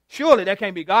 Surely that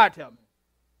can't be God, tell me.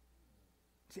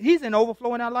 See, he's in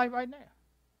overflow in our life right now.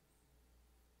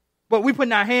 But we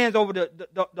putting our hands over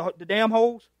the damn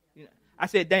holes. I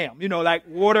said damn, like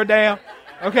water dam.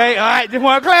 Okay, all right, just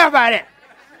want to clarify that.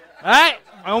 All right,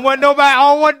 I don't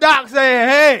want Doc saying,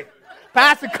 "Hey,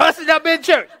 pastor cussing up in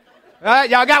church." All right,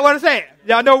 y'all got what I'm saying?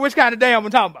 Y'all know which kind of dam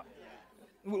I'm talking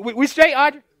about. We straight,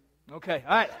 Audrey? Okay,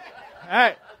 all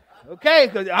right. Okay,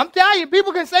 because I'm telling you,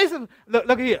 people can say something.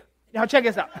 Look here. Y'all check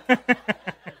this out.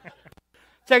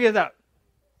 Check this out.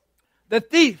 The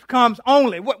thief comes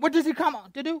only. What does he come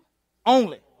to do?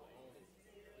 Only.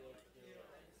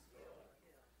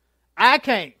 I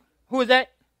came. Who is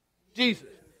that? Jesus.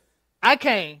 I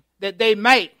came that they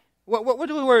may. What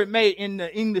do the word "may" in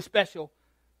the English special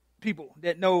people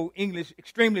that know English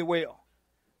extremely well?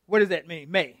 What does that mean?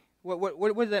 May.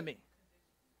 What does that mean?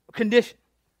 A condition.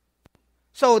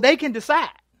 So they can decide.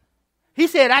 He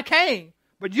said, "I came,"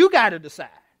 but you got to decide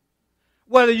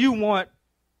whether you want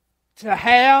to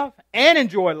have and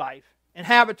enjoy life and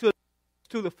have it to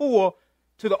the full,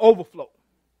 to the overflow.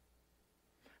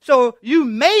 So you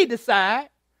may decide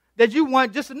that you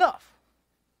want just enough.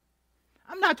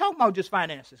 I'm not talking about just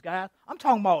finances, guys. I'm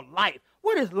talking about life.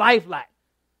 What is life like?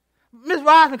 Miss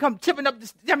Roslyn come tipping up,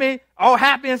 all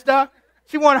happy and stuff.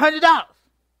 She won $100.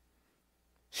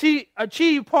 She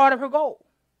achieved part of her goal.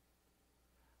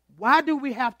 Why do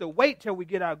we have to wait till we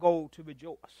get our goal to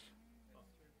rejoice?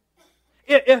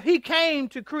 If he came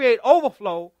to create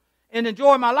overflow and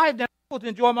enjoy my life, then I'm supposed to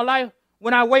enjoy my life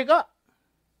when I wake up.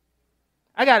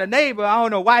 I got a neighbor, I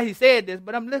don't know why he said this,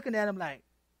 but I'm looking at him like,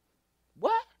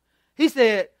 what? He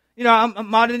said,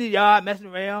 I'm out in the yard messing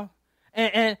around,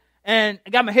 and I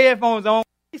got my headphones on.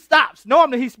 He stops.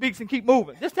 Normally he speaks and keep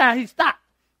moving. This time he stopped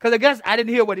because I guess I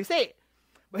didn't hear what he said.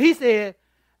 But he said,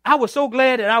 I was so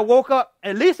glad that I woke up.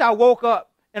 At least I woke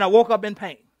up, and I woke up in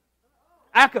pain.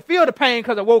 I could feel the pain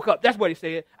because I woke up. That's what he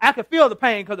said. I could feel the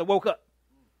pain because I woke up.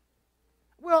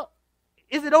 Well,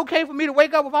 is it okay for me to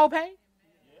wake up with all pain?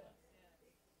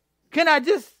 Can I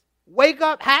just wake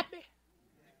up happy?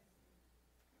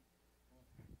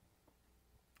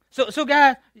 So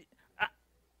guys,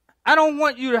 I don't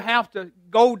want you to have to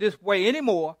go this way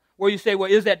anymore where you say,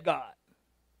 well, is that God?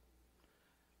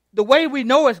 The way we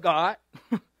know it's God,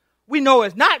 we know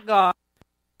it's not God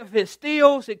if it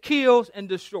steals, it kills, and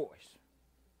destroys.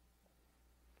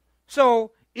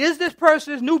 So is this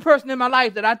new person in my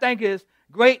life that I think is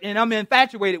great and I'm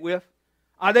infatuated with,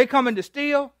 are they coming to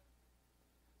steal?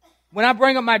 When I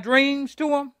bring up my dreams to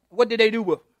them, what do they do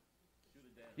with them?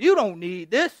 You don't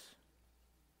need this.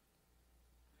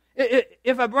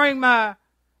 If I bring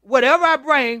whatever I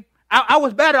bring, I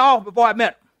was better off before I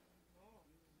met them.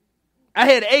 I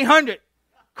had an 800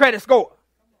 credit score.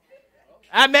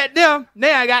 I met them,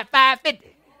 now I got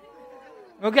 550.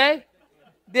 Okay?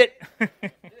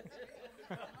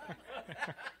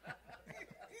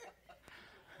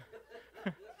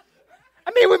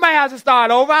 I mean, we might have to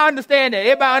start over. I understand that.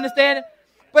 Everybody understand it?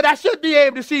 But I should be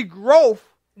able to see growth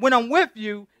when I'm with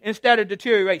you instead of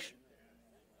deterioration.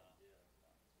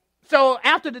 So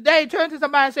after the day, turn to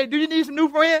somebody and say, do you need some new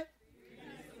friends?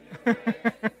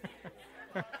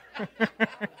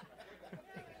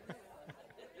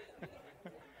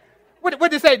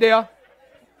 What did he say, Dale?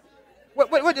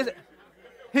 What did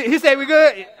he say? We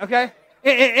good? Okay.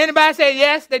 Anybody say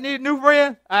yes? They need a new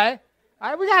friend? All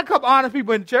right. We got a couple honest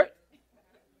people in the church.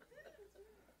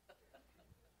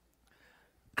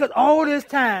 Because all this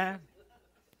time,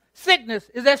 sickness,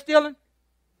 is that stealing?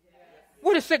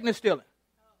 What is sickness stealing?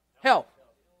 Health.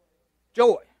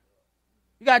 Joy.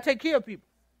 You got to take care of people.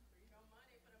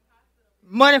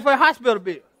 Money for the hospital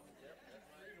bill.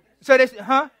 So they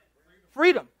said,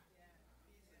 freedom.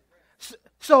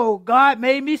 So God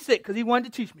made me sick because he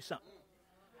wanted to teach me something.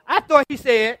 I thought he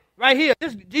said, right here,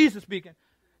 this is Jesus speaking,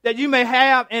 that you may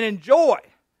have and enjoy.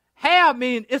 Have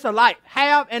means it's a life.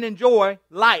 Have and enjoy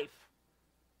life.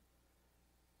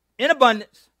 In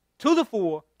abundance, to the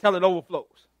full, till it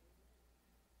overflows.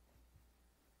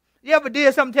 You ever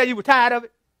did something till you were tired of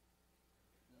it?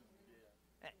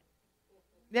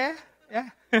 Yeah?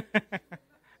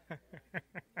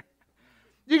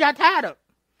 You got tired of it.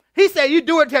 He said you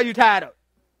do it till you're tired of it.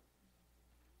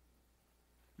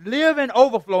 Live in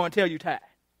overflow until you're tired.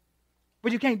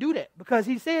 But you can't do that because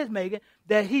he says, Megan,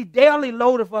 that he daily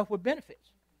loadeth us with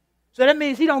benefits. So that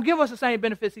means he don't give us the same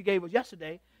benefits he gave us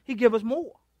yesterday. He give us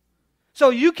more. So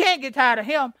you can't get tired of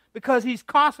him because he's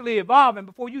constantly evolving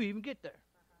before you even get there.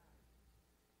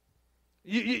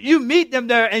 You meet them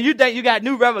there and you think you got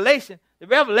new revelation. The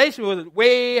revelation was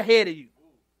way ahead of you.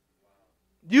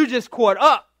 You just caught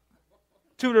up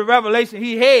to the revelation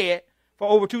he had for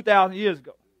over 2,000 years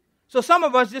ago. So some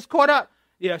of us just caught up.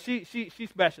 Yeah, she's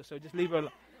special, so just leave her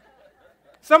alone.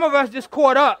 Some of us just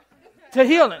caught up to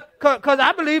healing because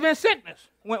I believe in sickness.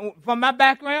 From my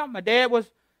background, my dad was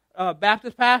a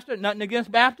Baptist pastor, nothing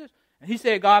against Baptists. And he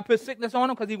said God put sickness on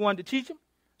him because he wanted to teach him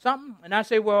something. And I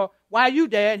say, well, why you,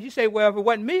 Dad? And he said, well, if it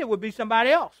wasn't me, it would be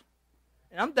somebody else.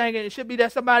 And I'm thinking it should be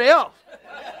that somebody else.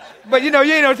 But, you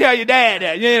ain't no tell your dad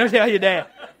that. You ain't no tell your dad.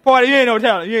 Party, you ain't no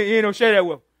tell him. You ain't no share that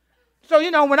with him.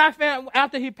 So, when I found,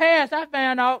 after he passed, I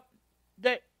found out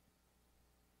that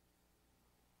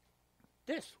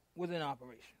this was in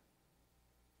operation.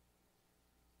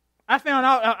 I found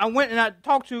out, I went and I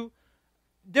talked to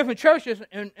different churches,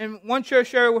 and one church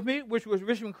shared with me, which was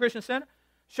Richmond Christian Center,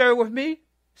 shared with me,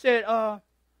 said,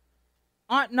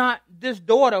 ought not this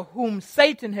daughter whom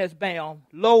Satan has bound,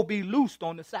 lo, be loosed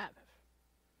on the Sabbath?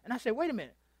 And I said, wait a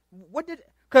minute.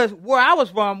 Because where I was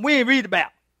from, we didn't read the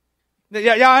Bible.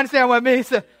 Y'all understand what I mean?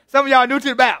 So, some of y'all new to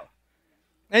the Bible.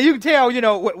 And you can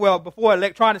tell, well, before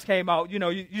electronics came out,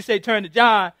 you say turn to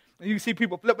John, and you see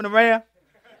people flipping around.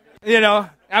 I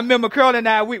remember Curl and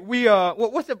I, we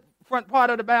what's the front part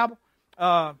of the Bible?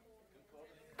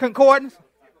 Concordance?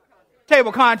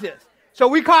 Table contest. So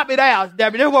we copied ours,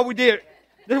 Debbie. This is what we did.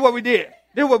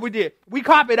 We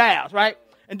copied ours, right?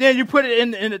 And then you put it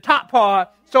in the top part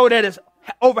so that it's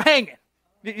overhanging.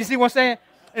 You see what I'm saying?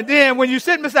 And then when you're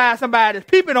sitting beside somebody that's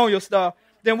peeping on your stuff,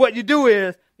 then what you do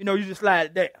is, you just slide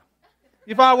it down.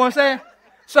 You follow what I'm saying?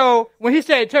 So when he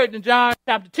said turn to John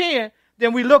chapter 10,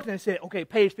 then we looked and said, okay,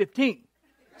 page 15.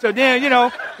 So then,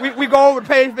 we go over to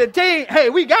page 15.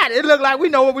 Hey, we got it. It looked like we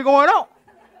know what we're going on.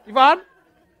 You follow?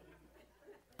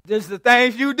 This is the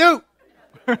things you do.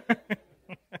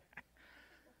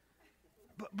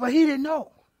 But he didn't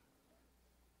know.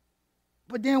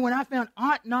 But then when I found,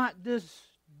 ought not this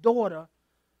daughter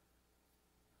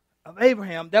of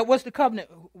Abraham, that was the covenant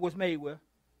was made with,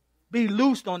 be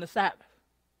loosed on the Sabbath.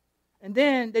 And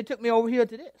then they took me over here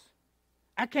to this.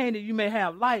 I came that you may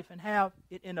have life and have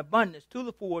it in abundance to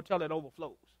the full till it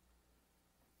overflows.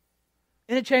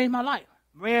 And it changed my life.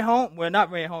 Ran home, well,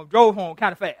 not ran home, drove home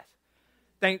kind of fast.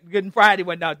 Thank Good Friday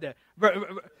wasn't out there.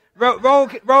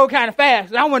 Rode kind of fast.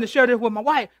 And I wanted to share this with my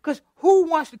wife, because who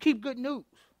wants to keep good news?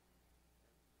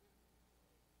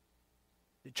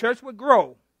 The church would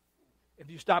grow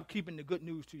if you stop keeping the good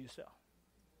news to yourself.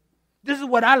 This is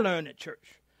what I learned at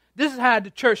church. This is how the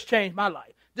church changed my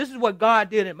life. This is what God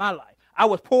did in my life. I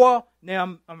was poor,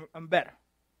 now I'm better.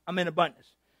 I'm in abundance.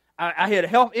 I had a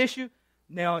health issue,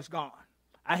 now it's gone.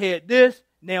 I had this,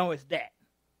 now it's that.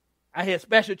 I had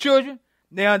special children,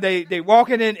 now they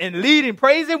walking in and leading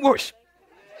praise and worship.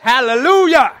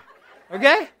 Hallelujah.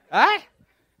 Okay? All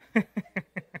right?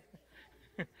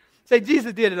 Say,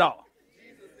 Jesus did it all.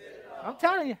 I'm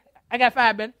telling you. I got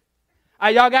 5 minutes. All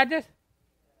right, y'all got this?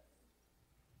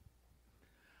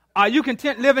 Are you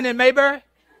content living in Mayberry?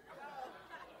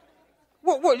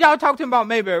 What y'all talk to him about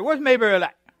Mayberry? What's Mayberry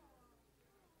like?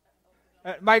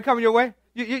 Mic coming your way?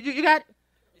 You got it?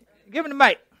 Give him the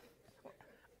mic.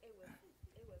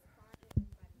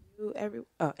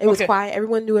 It was quiet.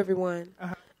 Everyone knew everyone.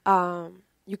 Uh-huh.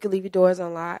 You could leave your doors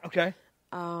unlocked. Okay.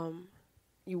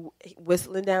 You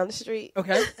whistling down the street.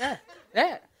 Okay.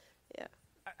 Yeah.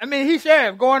 I mean, he's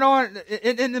sheriff going on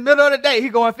in the middle of the day. He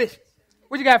going fishing.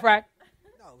 What you got, Frank?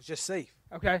 No, it was just safe.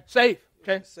 Okay, safe.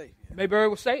 Okay, safe. Yeah. Mayberry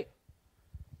was safe.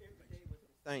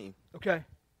 Same. Okay,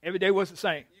 every day was the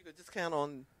same. You could just count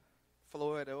on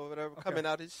Floyd or whatever coming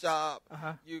out his shop.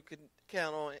 Uh-huh. You could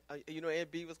count on,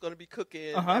 Aunt B was going to be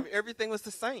cooking. Uh-huh. I mean, everything was the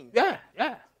same. Yeah.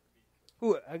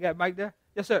 Who? I got Mike there.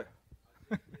 Yes, sir.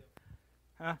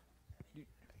 Huh?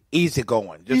 Easy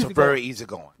going. Just a very easy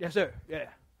going. Yes, sir. Yeah.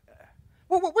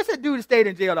 What's that dude that stayed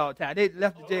in jail all the time? They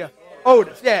left the jail.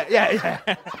 Otis. Yeah.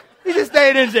 He just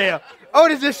stayed in jail.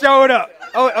 Otis just showed up.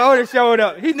 Otis showed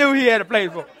up. He knew he had a place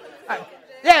for.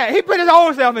 Yeah, he put his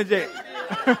own self in jail.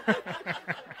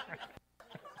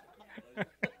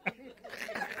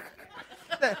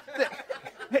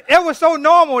 It was so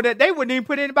normal that they wouldn't even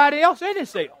put anybody else in his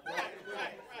cell.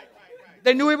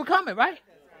 They knew he was coming, right?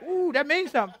 Ooh, that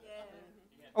means something.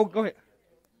 Oh, go ahead.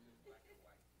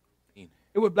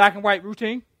 It was black and white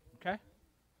routine. Okay.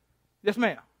 Yes,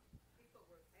 ma'am.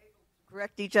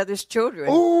 Correct each other's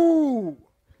children. Ooh.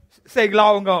 Say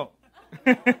long gone.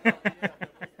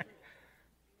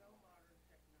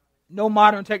 No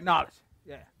modern technology.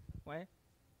 Yeah. Wayne?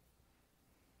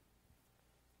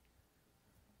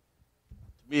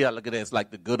 To me, I look at it as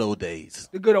like the good old days.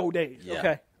 The good old days.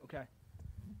 Yeah. Okay.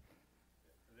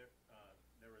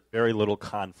 Very little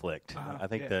conflict. Uh-huh. I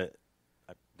think that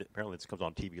apparently this comes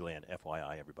on TV Land,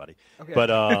 FYI, everybody. Okay. But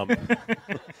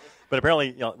but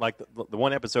apparently, like the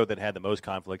one episode that had the most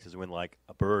conflict is when like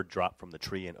a bird dropped from the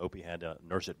tree and Opie had to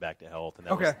nurse it back to health, and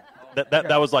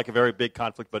that was like a very big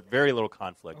conflict, but very little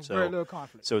conflict. Very little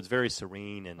conflict. So it's very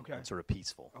serene and sort of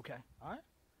peaceful. Okay. All right.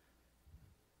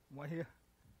 One here.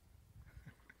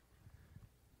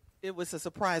 It was a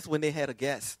surprise when they had a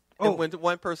guest. And when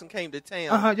one person came to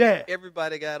town,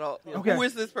 everybody got all, who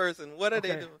is this person? What are they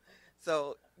doing?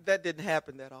 So that didn't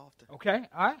happen that often. Okay,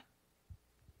 all right.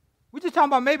 We're just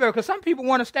talking about Mayberry because some people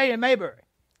want to stay in Mayberry.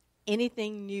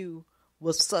 Anything new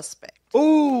was suspect.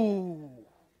 Ooh.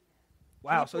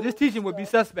 Wow, so this teaching would be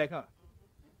suspect, huh?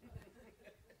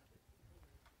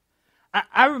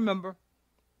 I remember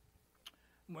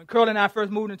when Curly and I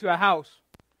first moved into a house,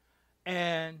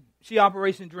 and she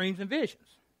operates in dreams and visions.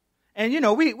 And,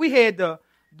 we had the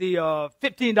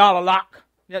 $15 lock.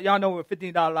 Y'all know what a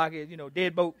 $15 lock is,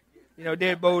 deadbolt.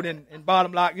 Deadbolt and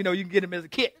bottom lock. You can get them as a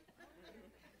kit.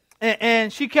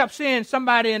 And she kept seeing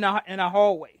somebody in a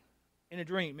hallway, in a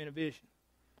dream, in a vision.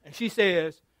 And she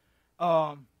says,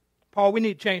 Paul, we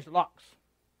need to change the locks.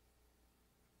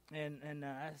 And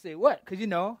I said, what? Because,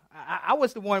 I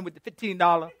was the one with the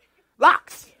 $15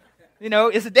 locks.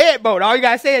 It's a deadbolt. All you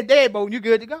got to say is deadbolt and you're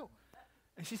good to go.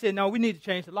 And she said, no, we need to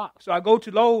change the lock. So I go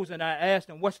to Lowe's and I asked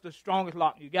them, what's the strongest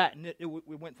lock you got? And it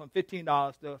went from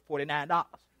 $15 to $49.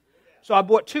 So I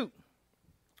bought 2.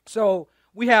 So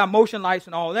we have motion lights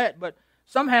and all that, but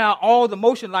somehow all the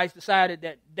motion lights decided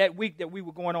that week that we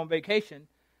were going on vacation,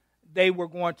 they were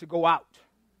going to go out.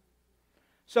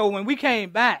 So when we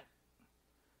came back,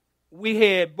 we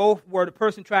had both where the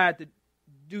person tried to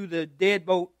do the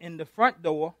deadbolt in the front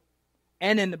door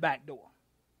and in the back door.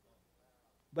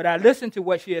 But I listened to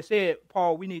what she had said,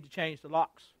 Paul, we need to change the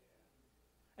locks.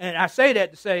 And I say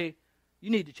that to say, you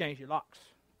need to change your locks.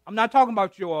 I'm not talking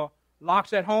about your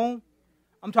locks at home.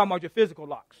 I'm talking about your physical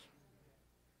locks,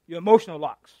 your emotional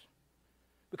locks.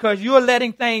 Because you're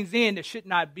letting things in that should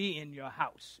not be in your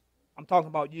house. I'm talking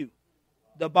about you,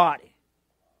 the body.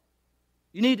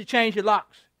 You need to change your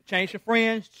locks. Change some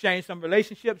friends, change some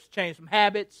relationships, change some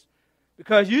habits.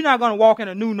 Because you're not going to walk in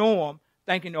a new norm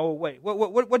thinking the old way.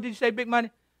 What did you say, Big Money?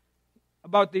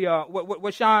 About the,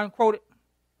 what Sean quoted?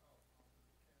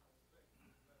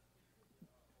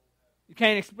 You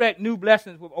can't expect new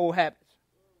blessings with old habits.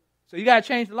 So you got to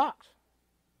change the locks.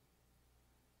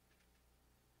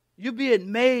 You'll be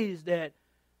amazed at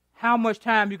how much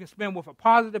time you can spend with a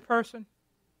positive person.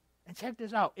 And check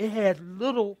this out. It has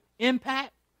little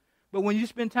impact. But when you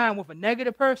spend time with a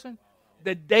negative person,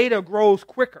 the data grows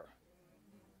quicker.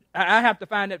 I have to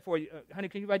find that for you. Honey,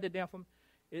 can you write that down for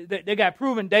me? They got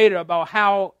proven data about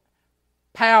how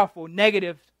powerful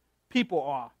negative people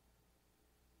are.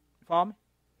 You follow me?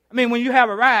 I mean, when you have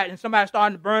a riot and somebody's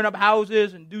starting to burn up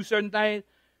houses and do certain things,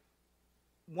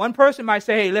 one person might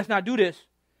say, hey, let's not do this.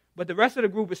 But the rest of the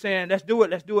group is saying, let's do it,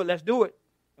 let's do it, let's do it.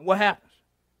 And what happens?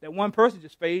 That one person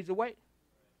just fades away.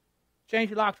 Change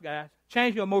your locks, guys.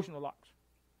 Change your emotional locks.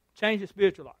 Change your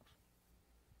spiritual locks.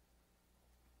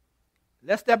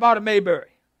 Let's step out of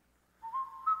Mayberry.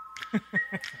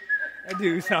 That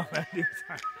dude something.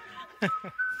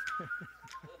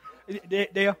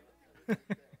 Dale? A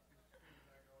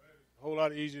whole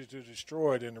lot easier to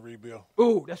destroy than to rebuild.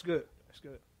 Ooh, that's good. That's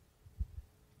good.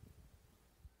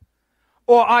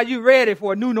 Or are you ready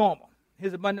for a new normal?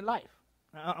 His abundant life.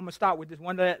 I'm going to start with this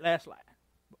one last slide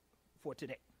for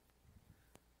today.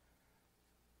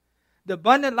 The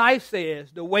abundant life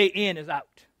says the way in is out.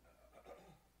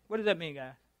 What does that mean,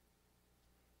 guys?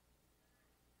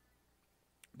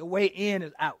 The way in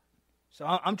is out. So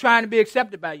I'm trying to be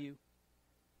accepted by you.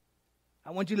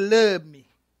 I want you to love me,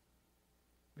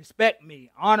 respect me,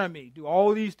 honor me, do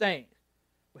all these things.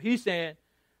 But he's saying,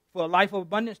 for a life of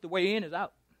abundance, the way in is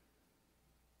out.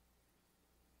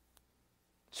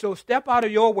 So step out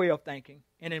of your way of thinking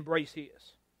and embrace his.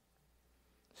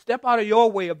 Step out of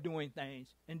your way of doing things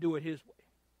and do it his way.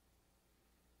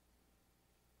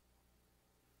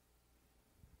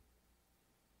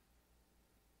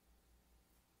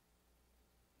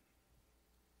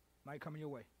 Might come your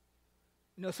way.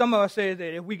 You know, some of us say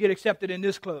that if we get accepted in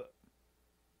this club,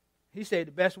 he said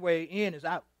the best way in is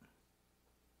out.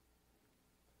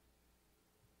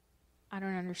 I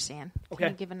don't understand. Okay.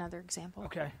 Can you give another example?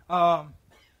 Okay. How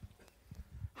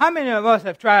many of us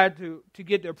have tried to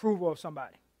get the approval of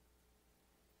somebody?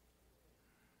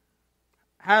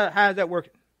 How is that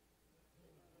working?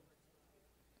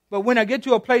 But when I get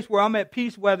to a place where I'm at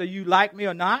peace, whether you like me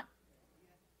or not,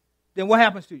 then what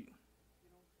happens to you?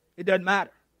 It doesn't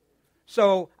matter.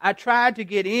 So I tried to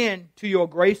get in to your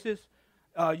graces,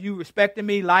 you respecting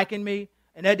me, liking me,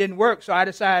 and that didn't work. So I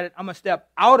decided I'm going to step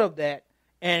out of that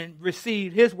and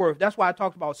receive his worth. That's why I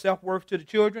talked about self-worth to the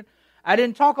children. I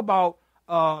didn't talk about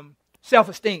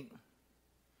self-esteem.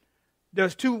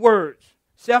 There's two words.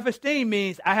 Self-esteem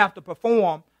means I have to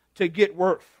perform to get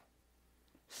worth.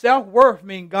 Self-worth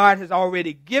means God has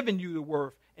already given you the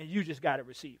worth, and you just got to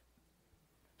receive it.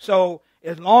 So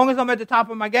as long as I'm at the top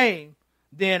of my game,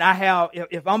 then I have,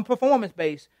 if I'm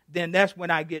performance-based, then that's when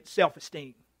I get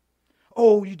self-esteem.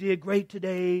 Oh, you did great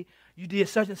today. You did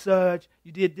such and such.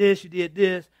 You did this, you did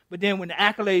this. But then when the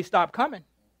accolades stop coming,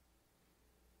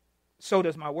 so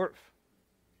does my worth.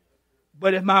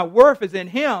 But if my worth is in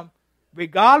him,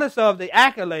 regardless of the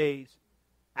accolades,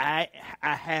 I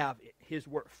have his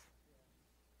worth.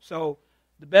 So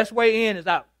the best way in is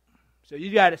out. So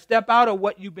you got to step out of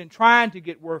what you've been trying to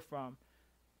get worth from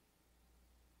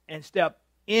and step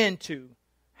into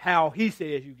how he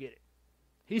says you get it.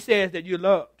 He says that you're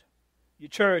loved, you're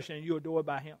cherished, and you're adored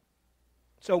by him.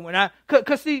 So when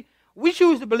because see, we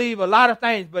choose to believe a lot of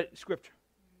things but Scripture.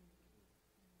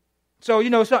 So, you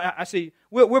know, so I see,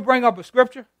 we'll bring up a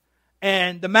Scripture,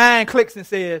 and the mind clicks and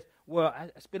says, well, I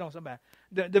spit on somebody.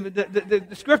 The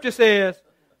Scripture says,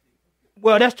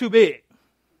 well, that's too big.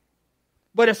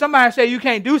 But if somebody say you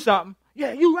can't do something,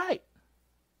 yeah, you're right.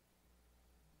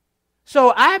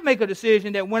 So I make a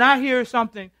decision that when I hear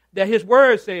something that his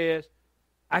word says,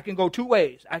 I can go two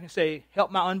ways. I can say,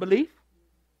 help my unbelief,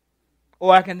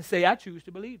 or I can say, I choose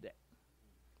to believe that.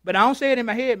 But I don't say it in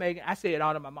my head, Megan. I say it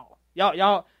out of my mouth.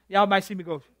 Y'all might see me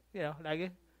go, you know, like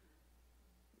it.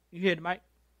 You hear the mic?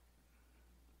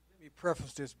 Let me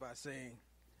preface this by saying,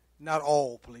 not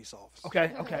all police officers.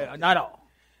 Okay, not all.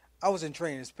 I was in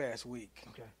training this past week.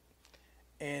 Okay.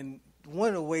 And one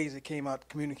of the ways that came out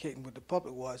communicating with the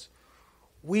public was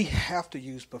we have to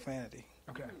use profanity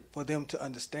for them to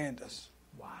understand us.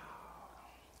 Wow.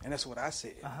 And that's what I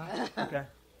said. Okay.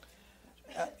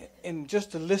 And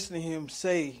just to listen to him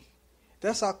say,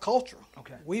 that's our culture.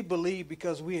 Okay. We believe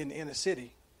because we're in the inner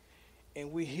city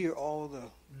and we hear all the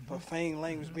profane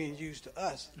language being used to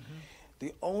us,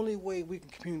 The only way we can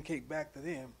communicate back to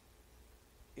them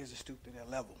is to stoop to their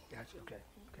level. Gotcha. Okay.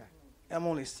 I'm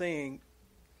only saying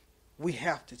we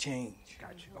have to change.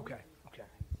 Gotcha. Okay.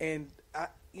 And I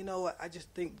just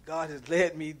think God has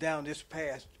led me down this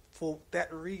path for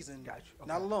that reason. Gotcha. Okay.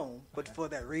 Not alone, but for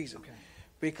that reason. Okay.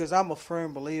 Because I'm a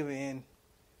firm believer in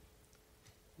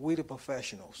we the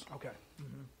professionals. Okay.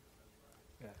 Mm-hmm.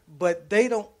 Yeah. But they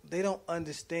don't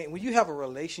understand. When you have a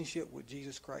relationship with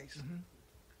Jesus Christ,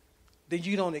 then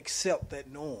you don't accept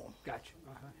that norm. Gotcha.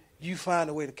 You find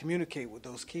a way to communicate with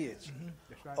those kids,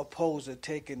 That's right. opposed to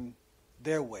taking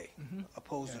their way,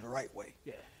 opposed to the right way.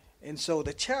 Yeah. And so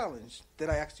the challenge that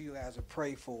I ask you guys to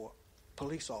pray for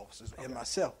police officers and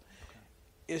myself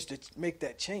is to make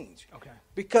that change. Okay.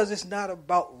 Because it's not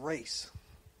about race.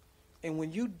 And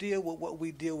when you deal with what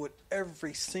we deal with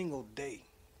every single day,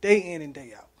 day in and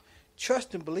day out,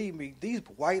 trust and believe me, these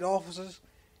white officers,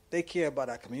 they care about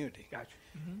our community. Gotcha.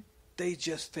 Mm-hmm. They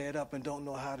just fed up and don't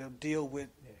know how to deal with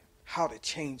how to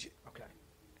change it. Okay.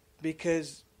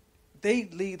 Because they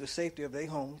leave the safety of their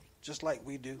homes just like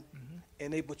we do,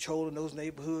 and they patrol in those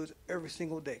neighborhoods every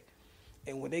single day.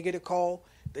 And when they get a call,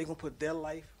 they're going to put their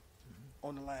life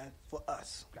on the line for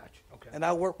us. Gotcha. Okay. And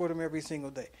I work with them every single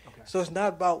day. Okay. So it's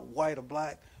not about white or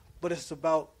black, but it's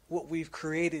about what we've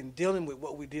created and dealing with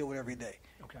what we deal with every day.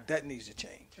 Okay. That needs to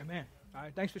change. Amen. All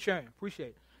right. Thanks for sharing. Appreciate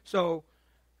it. So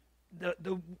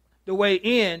the way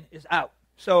in is out.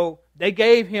 So they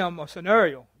gave him a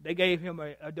scenario. They gave him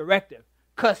a directive.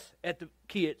 Cuss at the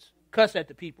kids. Cuss at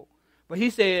the people. But he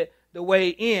said the way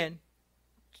in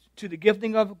to the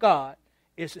gifting of God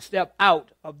is to step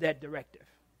out of that directive.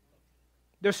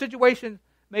 There are situations,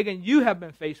 Megan, you have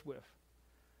been faced with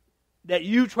that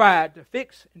you tried to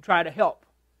fix and try to help,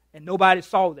 and nobody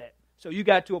saw that. So you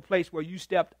got to a place where you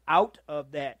stepped out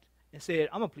of that and said,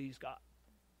 I'm going to please God.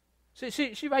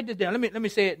 She write this down. Let me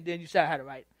say it, and then you decide how to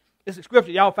write it. It's a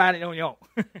scripture. Y'all find it on your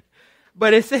own.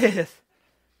 But it says,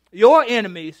 your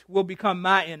enemies will become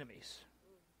my enemies.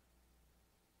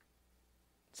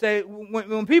 Say,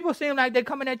 when people seem like they're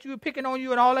coming at you, picking on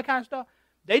you and all that kind of stuff,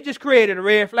 they just created a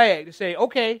red flag to say,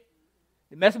 okay,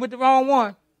 you're messing with the wrong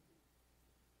one.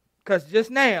 Because just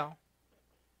now,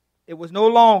 it was no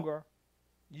longer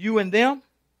you and them.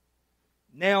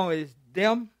 Now it's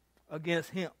them against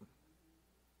him.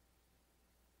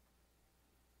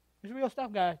 It's real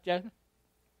stuff, guys. Jasmine?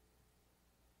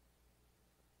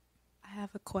 I have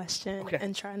a question,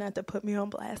 and try not to put me on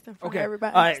blast in front of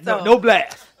everybody. All right, no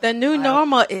blast. The new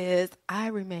normal is I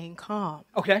remain calm.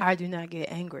 Okay. I do not get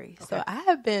angry. Okay. So I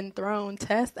have been thrown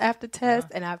test after test,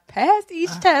 and I've passed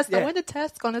each test. So when the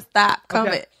test's going to stop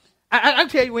coming? Okay. I'll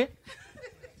tell you when.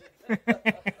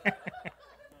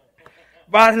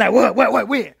 Body's like, what,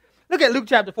 when? Look at Luke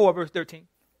chapter 4, verse 13.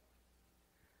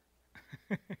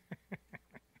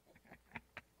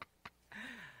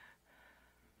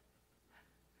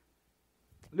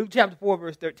 Luke chapter 4,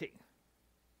 verse 13.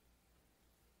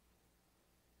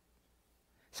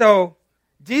 So,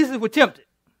 Jesus was tempted.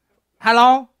 How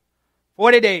long?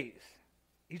 40 days.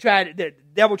 The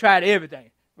devil tried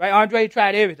everything. Right? Andre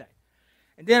tried everything.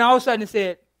 And then all of a sudden it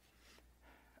said,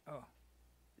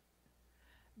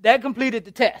 that completed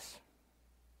the test.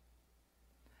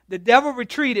 The devil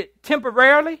retreated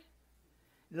temporarily,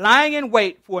 lying in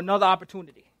wait for another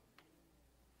opportunity.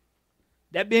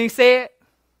 That being said,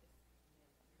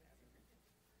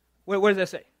 what does that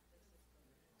say?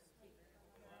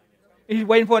 He's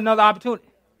waiting for another opportunity.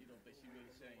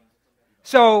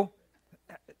 So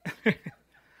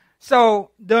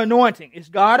the anointing is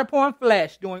God upon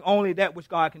flesh doing only that which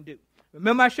God can do.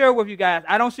 Remember I shared with you guys,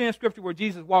 I don't see in Scripture where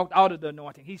Jesus walked out of the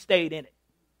anointing. He stayed in it.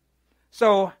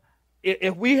 So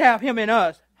if we have him in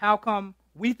us, how come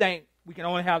we think we can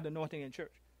only have the anointing in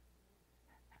church?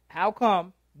 How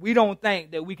come we don't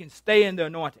think that we can stay in the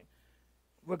anointing?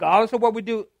 Regardless of what we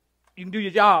do, you can do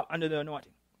your job under the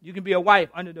anointing. You can be a wife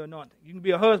under the anointing. You can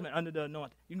be a husband under the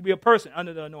anointing. You can be a person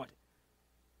under the anointing.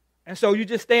 And so you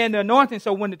just stay in the anointing,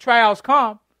 so when the trials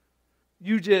come,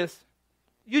 you're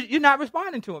not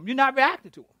responding to them. You're not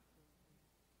reacting to them.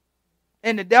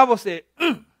 And the devil said,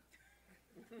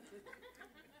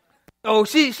 So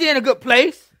she in a good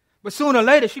place, but sooner or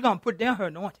later she's going to put down her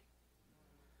anointing.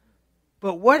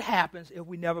 But what happens if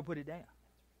we never put it down? It's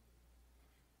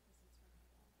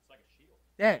like a shield.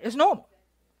 Yeah, it's normal.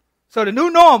 So the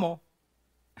new normal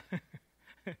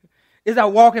is I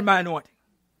walk in my anointing.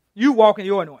 You walk in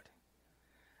your anointing.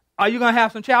 Are you going to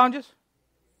have some challenges?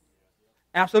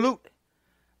 Absolutely.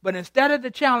 But instead of the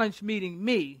challenge meeting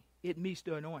me, it meets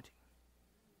the anointing.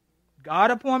 God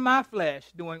upon my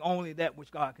flesh doing only that which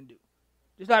God can do.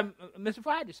 Just like Mr.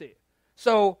 Friday said.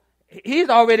 So He's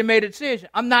already made a decision.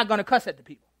 I'm not going to cuss at the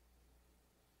people.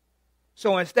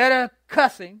 So instead of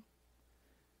cussing,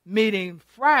 meeting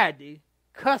Friday,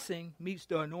 cussing meets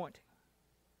the anointing.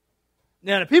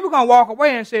 Now, the people are going to walk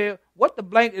away and say, what the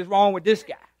blank is wrong with this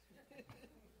guy?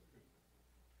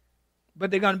 But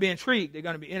they're going to be intrigued. They're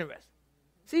going to be interested.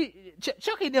 See,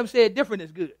 Chucky and them said different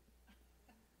is good.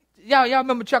 Y'all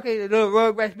remember Chucky, the little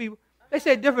Rugrats people? They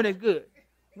said different is good.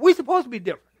 We're supposed to be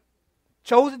different.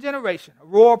 Chosen generation, a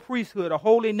royal priesthood, a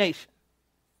holy nation.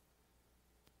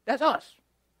 That's us.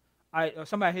 All right,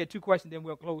 somebody had 2 questions, then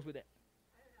we'll close with that.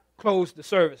 Close the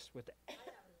service with that.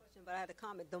 But I had a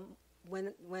comment.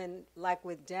 When like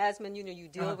with Jasmine, you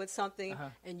deal with something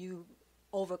and you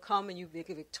overcome and you be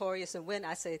victorious and win.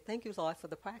 I say, thank you, Lord, for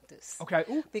the practice. Okay.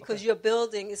 Ooh, because you're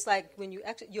building. It's like when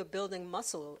you're building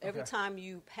muscle. Every time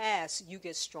you pass, you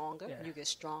get stronger, and you get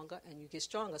stronger, and you get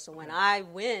stronger. So when I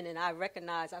win and I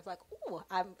recognize, I was like, oh,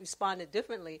 I responded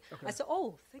differently. Okay. I said,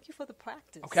 oh, thank you for the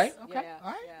practice. Okay. Yeah,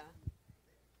 all right. Yeah.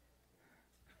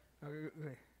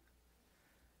 Okay.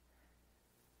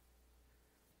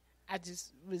 I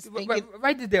just was thinking.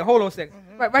 Write this there. Hold on a second.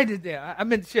 Mm-hmm. Write this there. I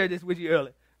meant to share this with you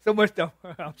earlier. So much stuff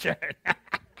I'm sharing.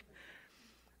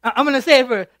 I'm going to say it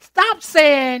first. Stop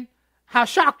saying how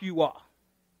shocked you are.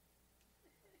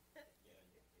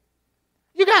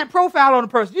 You got a profile on the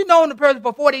person. You've known the person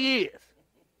for 40 years.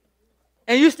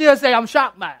 And you still say, I'm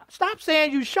shocked by him. Stop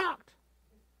saying you're shocked.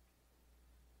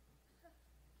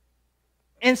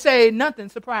 And say, nothing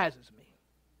surprises me.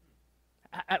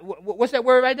 What's that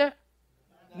word right there?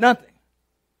 Nothing.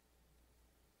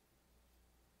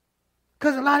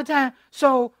 Because a lot of times,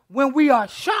 so when we are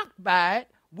shocked by it,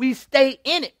 we stay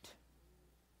in it.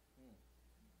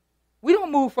 We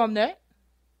don't move from that.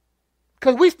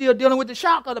 Because we're still dealing with the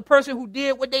shock of the person who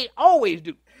did what they always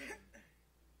do.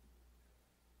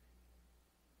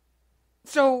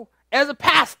 So, as a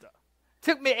pastor,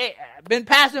 I've been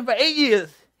pastoring for 8 years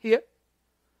here.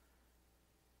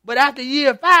 But after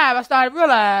year 5, I started to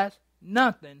realize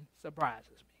nothing surprises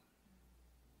me.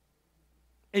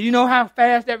 And you know how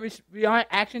fast that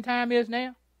reaction time is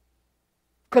now?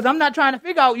 Because I'm not trying to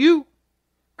figure out you,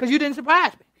 because you didn't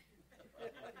surprise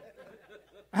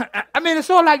me. I mean, it's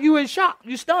sort of like you in shock,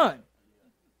 you stunned.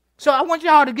 So I want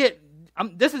y'all to get,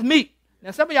 this is meat.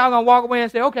 Now some of y'all going to walk away and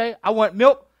say, okay, I want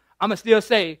milk. I'm going to still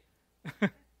say,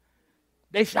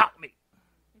 they shocked me.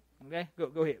 Okay,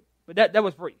 go ahead. But that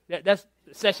was free. That's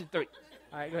session 3.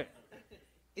 All right, go ahead.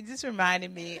 It just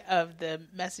reminded me of the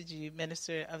message you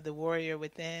ministered of the warrior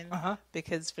within,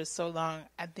 because for so long,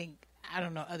 I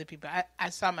don't know other people, I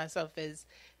saw myself as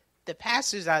the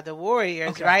pastors are the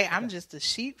warriors, right? Okay. I'm just a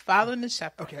sheep following the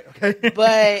shepherd. Okay.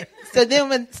 But so then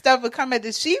when stuff would come at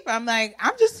the sheep, I'm like,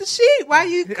 I'm just a sheep. Why are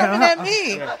you coming at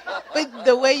me? But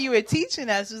the way you were teaching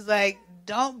us was like,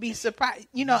 don't be surprised.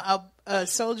 A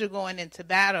soldier going into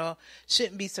battle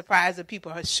shouldn't be surprised that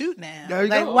people are shooting at him.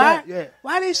 Like, why? Yeah.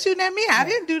 Why are they shooting at me? I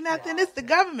didn't do nothing. It's the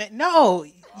government. No,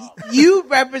 you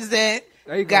represent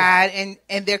God,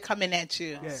 and they're coming at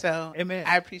you. Yeah. So, amen.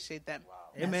 I appreciate that.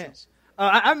 Amen. Message.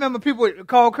 I remember people would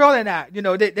call Curly and I.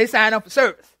 They signed up for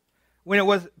service when it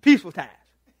was peaceful times,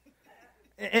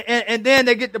 and then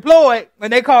they get deployed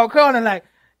and they call Curly and like,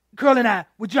 Curly and I,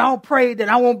 would y'all pray that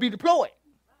I won't be deployed?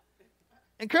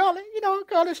 And Curly,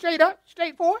 Curly straight up,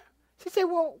 straightforward. She said,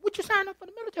 well, what you sign up for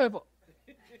the military for?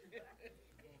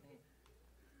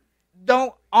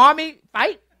 Don't Army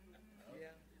fight? Yeah.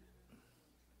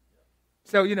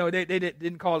 So, they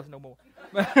didn't call us no more.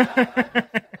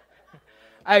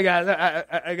 I got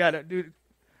to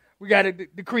we got to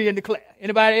decree and declare.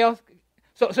 Anybody else?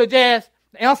 So Jazz,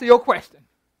 to answer your question,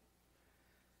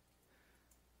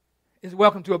 is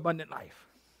welcome to abundant life.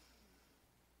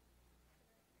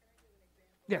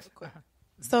 Yes.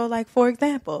 So, like, for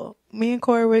example, me and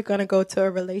Corey, we're going to go to a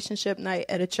relationship night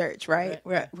at a church, right?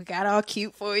 We got all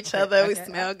cute for each other. We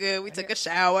smell good. We took a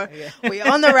shower. We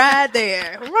on the ride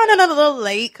there. We're running a little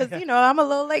late because, I'm a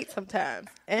little late sometimes.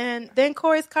 And then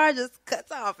Corey's car just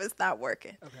cuts off and stops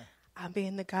working. Okay. I'm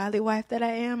being the godly wife that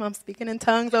I am. I'm speaking in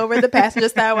tongues over the passenger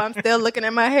side while I'm still looking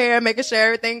at my hair, making sure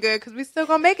everything good because we still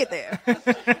going to make it there.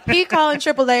 He calling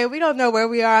AAA. We don't know where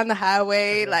we are on the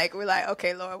highway. Like, we're like,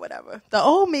 okay, Lord, whatever. The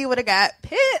old me would have got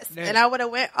pissed, and I would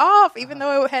have went off, even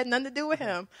though it had nothing to do with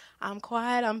him. I'm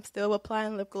quiet. I'm still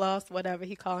applying lip gloss, whatever.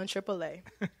 He calling AAA.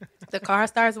 The car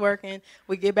starts working.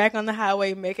 We get back on the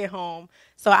highway, make it home.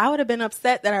 So I would have been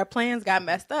upset that our plans got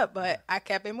messed up, but I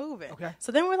kept it moving. Okay.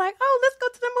 So then we're like, oh, let's go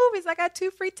to the movies. I got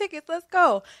 2 free tickets. Let's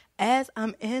go. As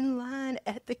I'm in line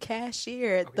at the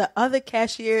cashier, the other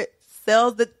cashier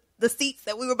sells the the seats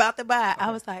that we were about to buy.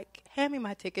 I was like, hand me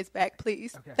my tickets back,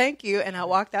 please. Thank you. And I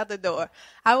walked out the door.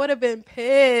 I would have been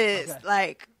pissed,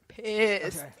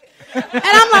 pissed. And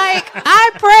I'm like,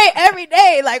 I pray every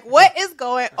day. Like, what is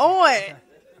going on?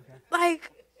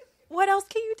 Like, what else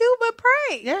can you do but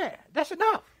pray? Yeah, that's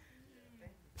enough.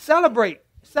 Celebrate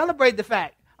the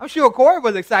fact. I'm sure Corey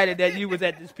was excited that you was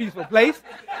at this peaceful place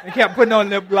and kept putting on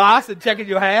lip gloss and checking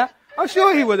your hair. I'm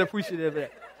sure he was appreciative of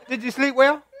that. Did you sleep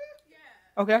well?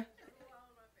 Yeah. Okay.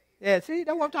 Yeah, see,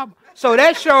 that's what I'm talking about. So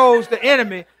that shows the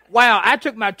enemy, wow, I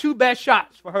took my 2 best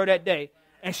shots for her that day,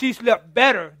 and she slept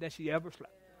better than she ever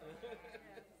slept.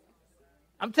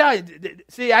 I'm telling you,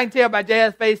 see, I can tell by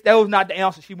Jazz's face, that was not the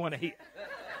answer she wanted to hear.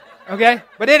 Okay?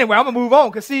 But anyway, I'm going to move on,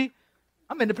 because see,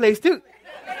 I'm in the place too.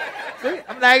 See,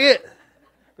 I'm like it.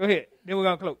 Go ahead. Then we're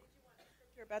going to close.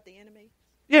 About the enemy?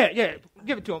 Yeah.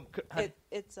 Give it to him.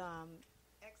 It's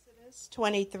Exodus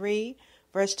 23,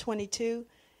 verse 22.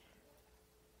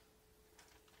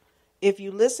 If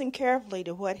you listen carefully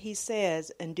to what he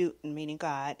says and do, meaning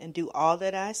God, and do all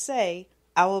that I say,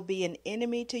 I will be an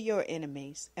enemy to your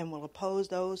enemies and will oppose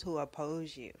those who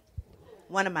oppose you.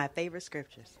 One of my favorite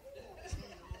scriptures.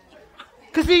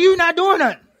 Because see, you're not doing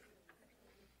nothing.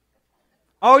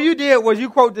 All you did was you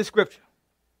quote the scripture.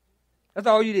 That's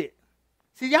all you did.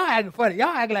 See, y'all acting funny. Y'all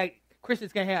act like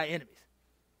Christians can't have enemies.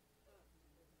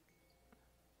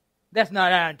 That's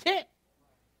not our intent.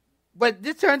 But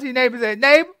just turn to your neighbor and say,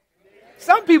 neighbor,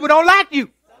 some people don't like you.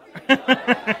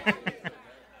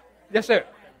 Yes, sir.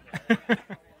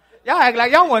 Y'all act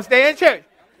like y'all want to stay in church.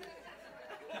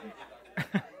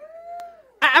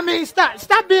 I mean,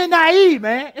 stop being naive,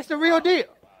 man. It's the real deal.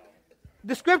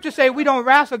 The scriptures say we don't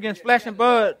wrestle against flesh and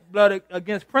blood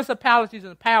against principalities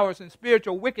and powers and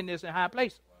spiritual wickedness in high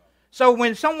places. So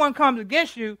when someone comes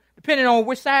against you, depending on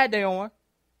which side they're on,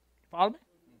 follow me?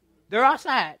 There are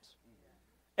sides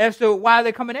as to why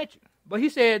they're coming at you. But he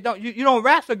said, you don't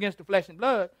wrestle against the flesh and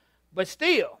blood, but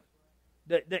still,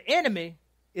 the enemy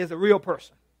is a real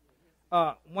person.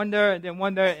 One there, and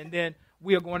then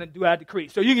we are going to do our decree.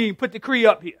 So you can even put the decree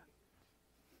up here.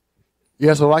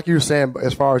 Yeah, so like you were saying,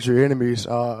 as far as your enemies,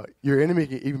 your enemy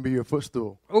can even be your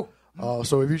footstool. Oh.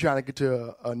 So if you're trying to get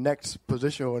to a next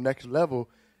position or a next level,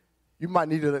 you might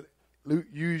need to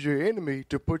use your enemy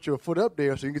to put your foot up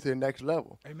there so you can get to the next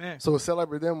level. Amen. So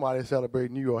celebrate them while they're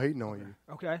celebrating you or hating on you.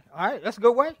 Okay. All right. That's a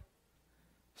good way.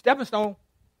 Stepping stone.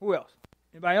 Who else?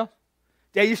 Anybody else?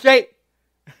 Tell you straight.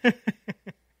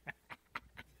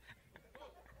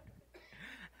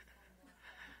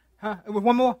 Huh? With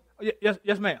one more?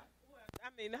 Yes, ma'am. I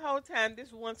mean, the whole time,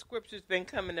 this one scripture's been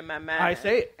coming to my mind. I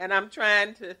say it. And I'm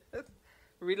trying to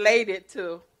relate it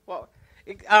to,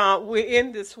 we're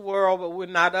in this world, but we're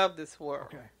not of this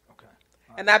world. Okay.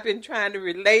 Right. And I've been trying to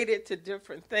relate it to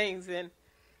different things, and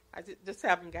I just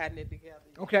haven't gotten it together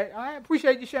yet. Okay, I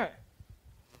appreciate you sharing.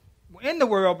 We're in the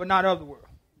world, but not of the world.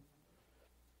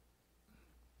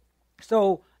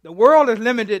 So the world is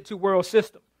limited to world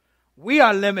system. We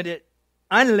are unlimited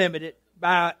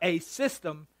by a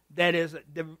system that is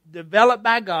developed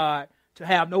by God to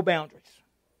have no boundaries.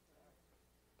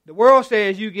 The world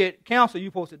says you get cancer, you're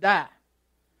supposed to die.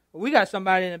 But we got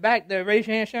somebody in the back there, raise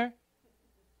your hand, Sharon,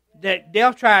 that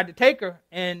death tried to take her,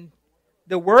 and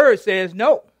the word says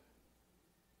no.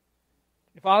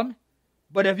 You follow me?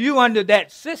 But if you under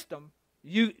that system,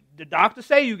 the doctor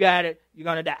say you got it, you're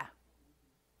going to die.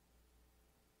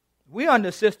 We under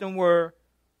a system where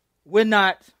we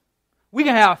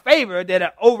can have favor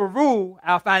that overrule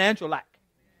our financial lack.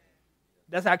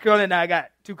 That's how Curly and I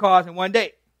got 2 cars in one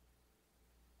day.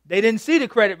 They didn't see the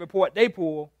credit report they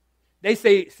pulled. They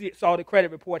saw the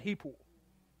credit report he pulled.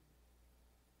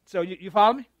 So you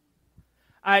follow me?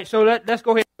 All right, so let's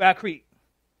go ahead to our creed.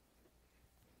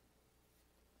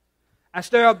 I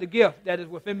stir up the gift that is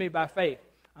within me by faith.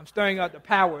 I'm stirring up the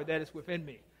power that is within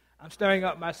me. I'm stirring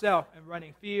up myself and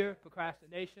running fear,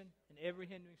 procrastination, and every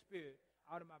hindering spirit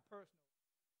out of my personal.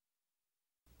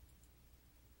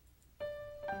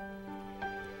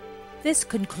 This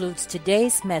concludes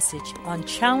today's message on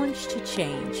Challenge to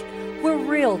Change, where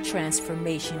real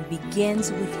transformation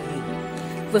begins with you,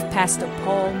 with Pastor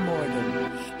Paul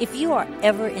Morgan. If you are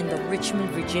ever in the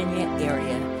Richmond, Virginia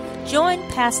area, join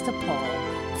Pastor Paul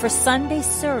for Sunday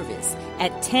service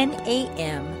at 10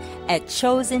 a.m. at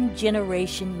Chosen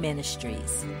Generation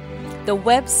Ministries. The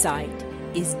website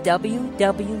is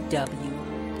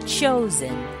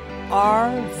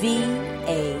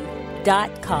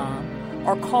www.chosenrva.com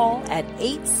or call at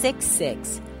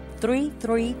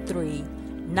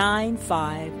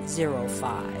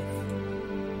 866-333-9505.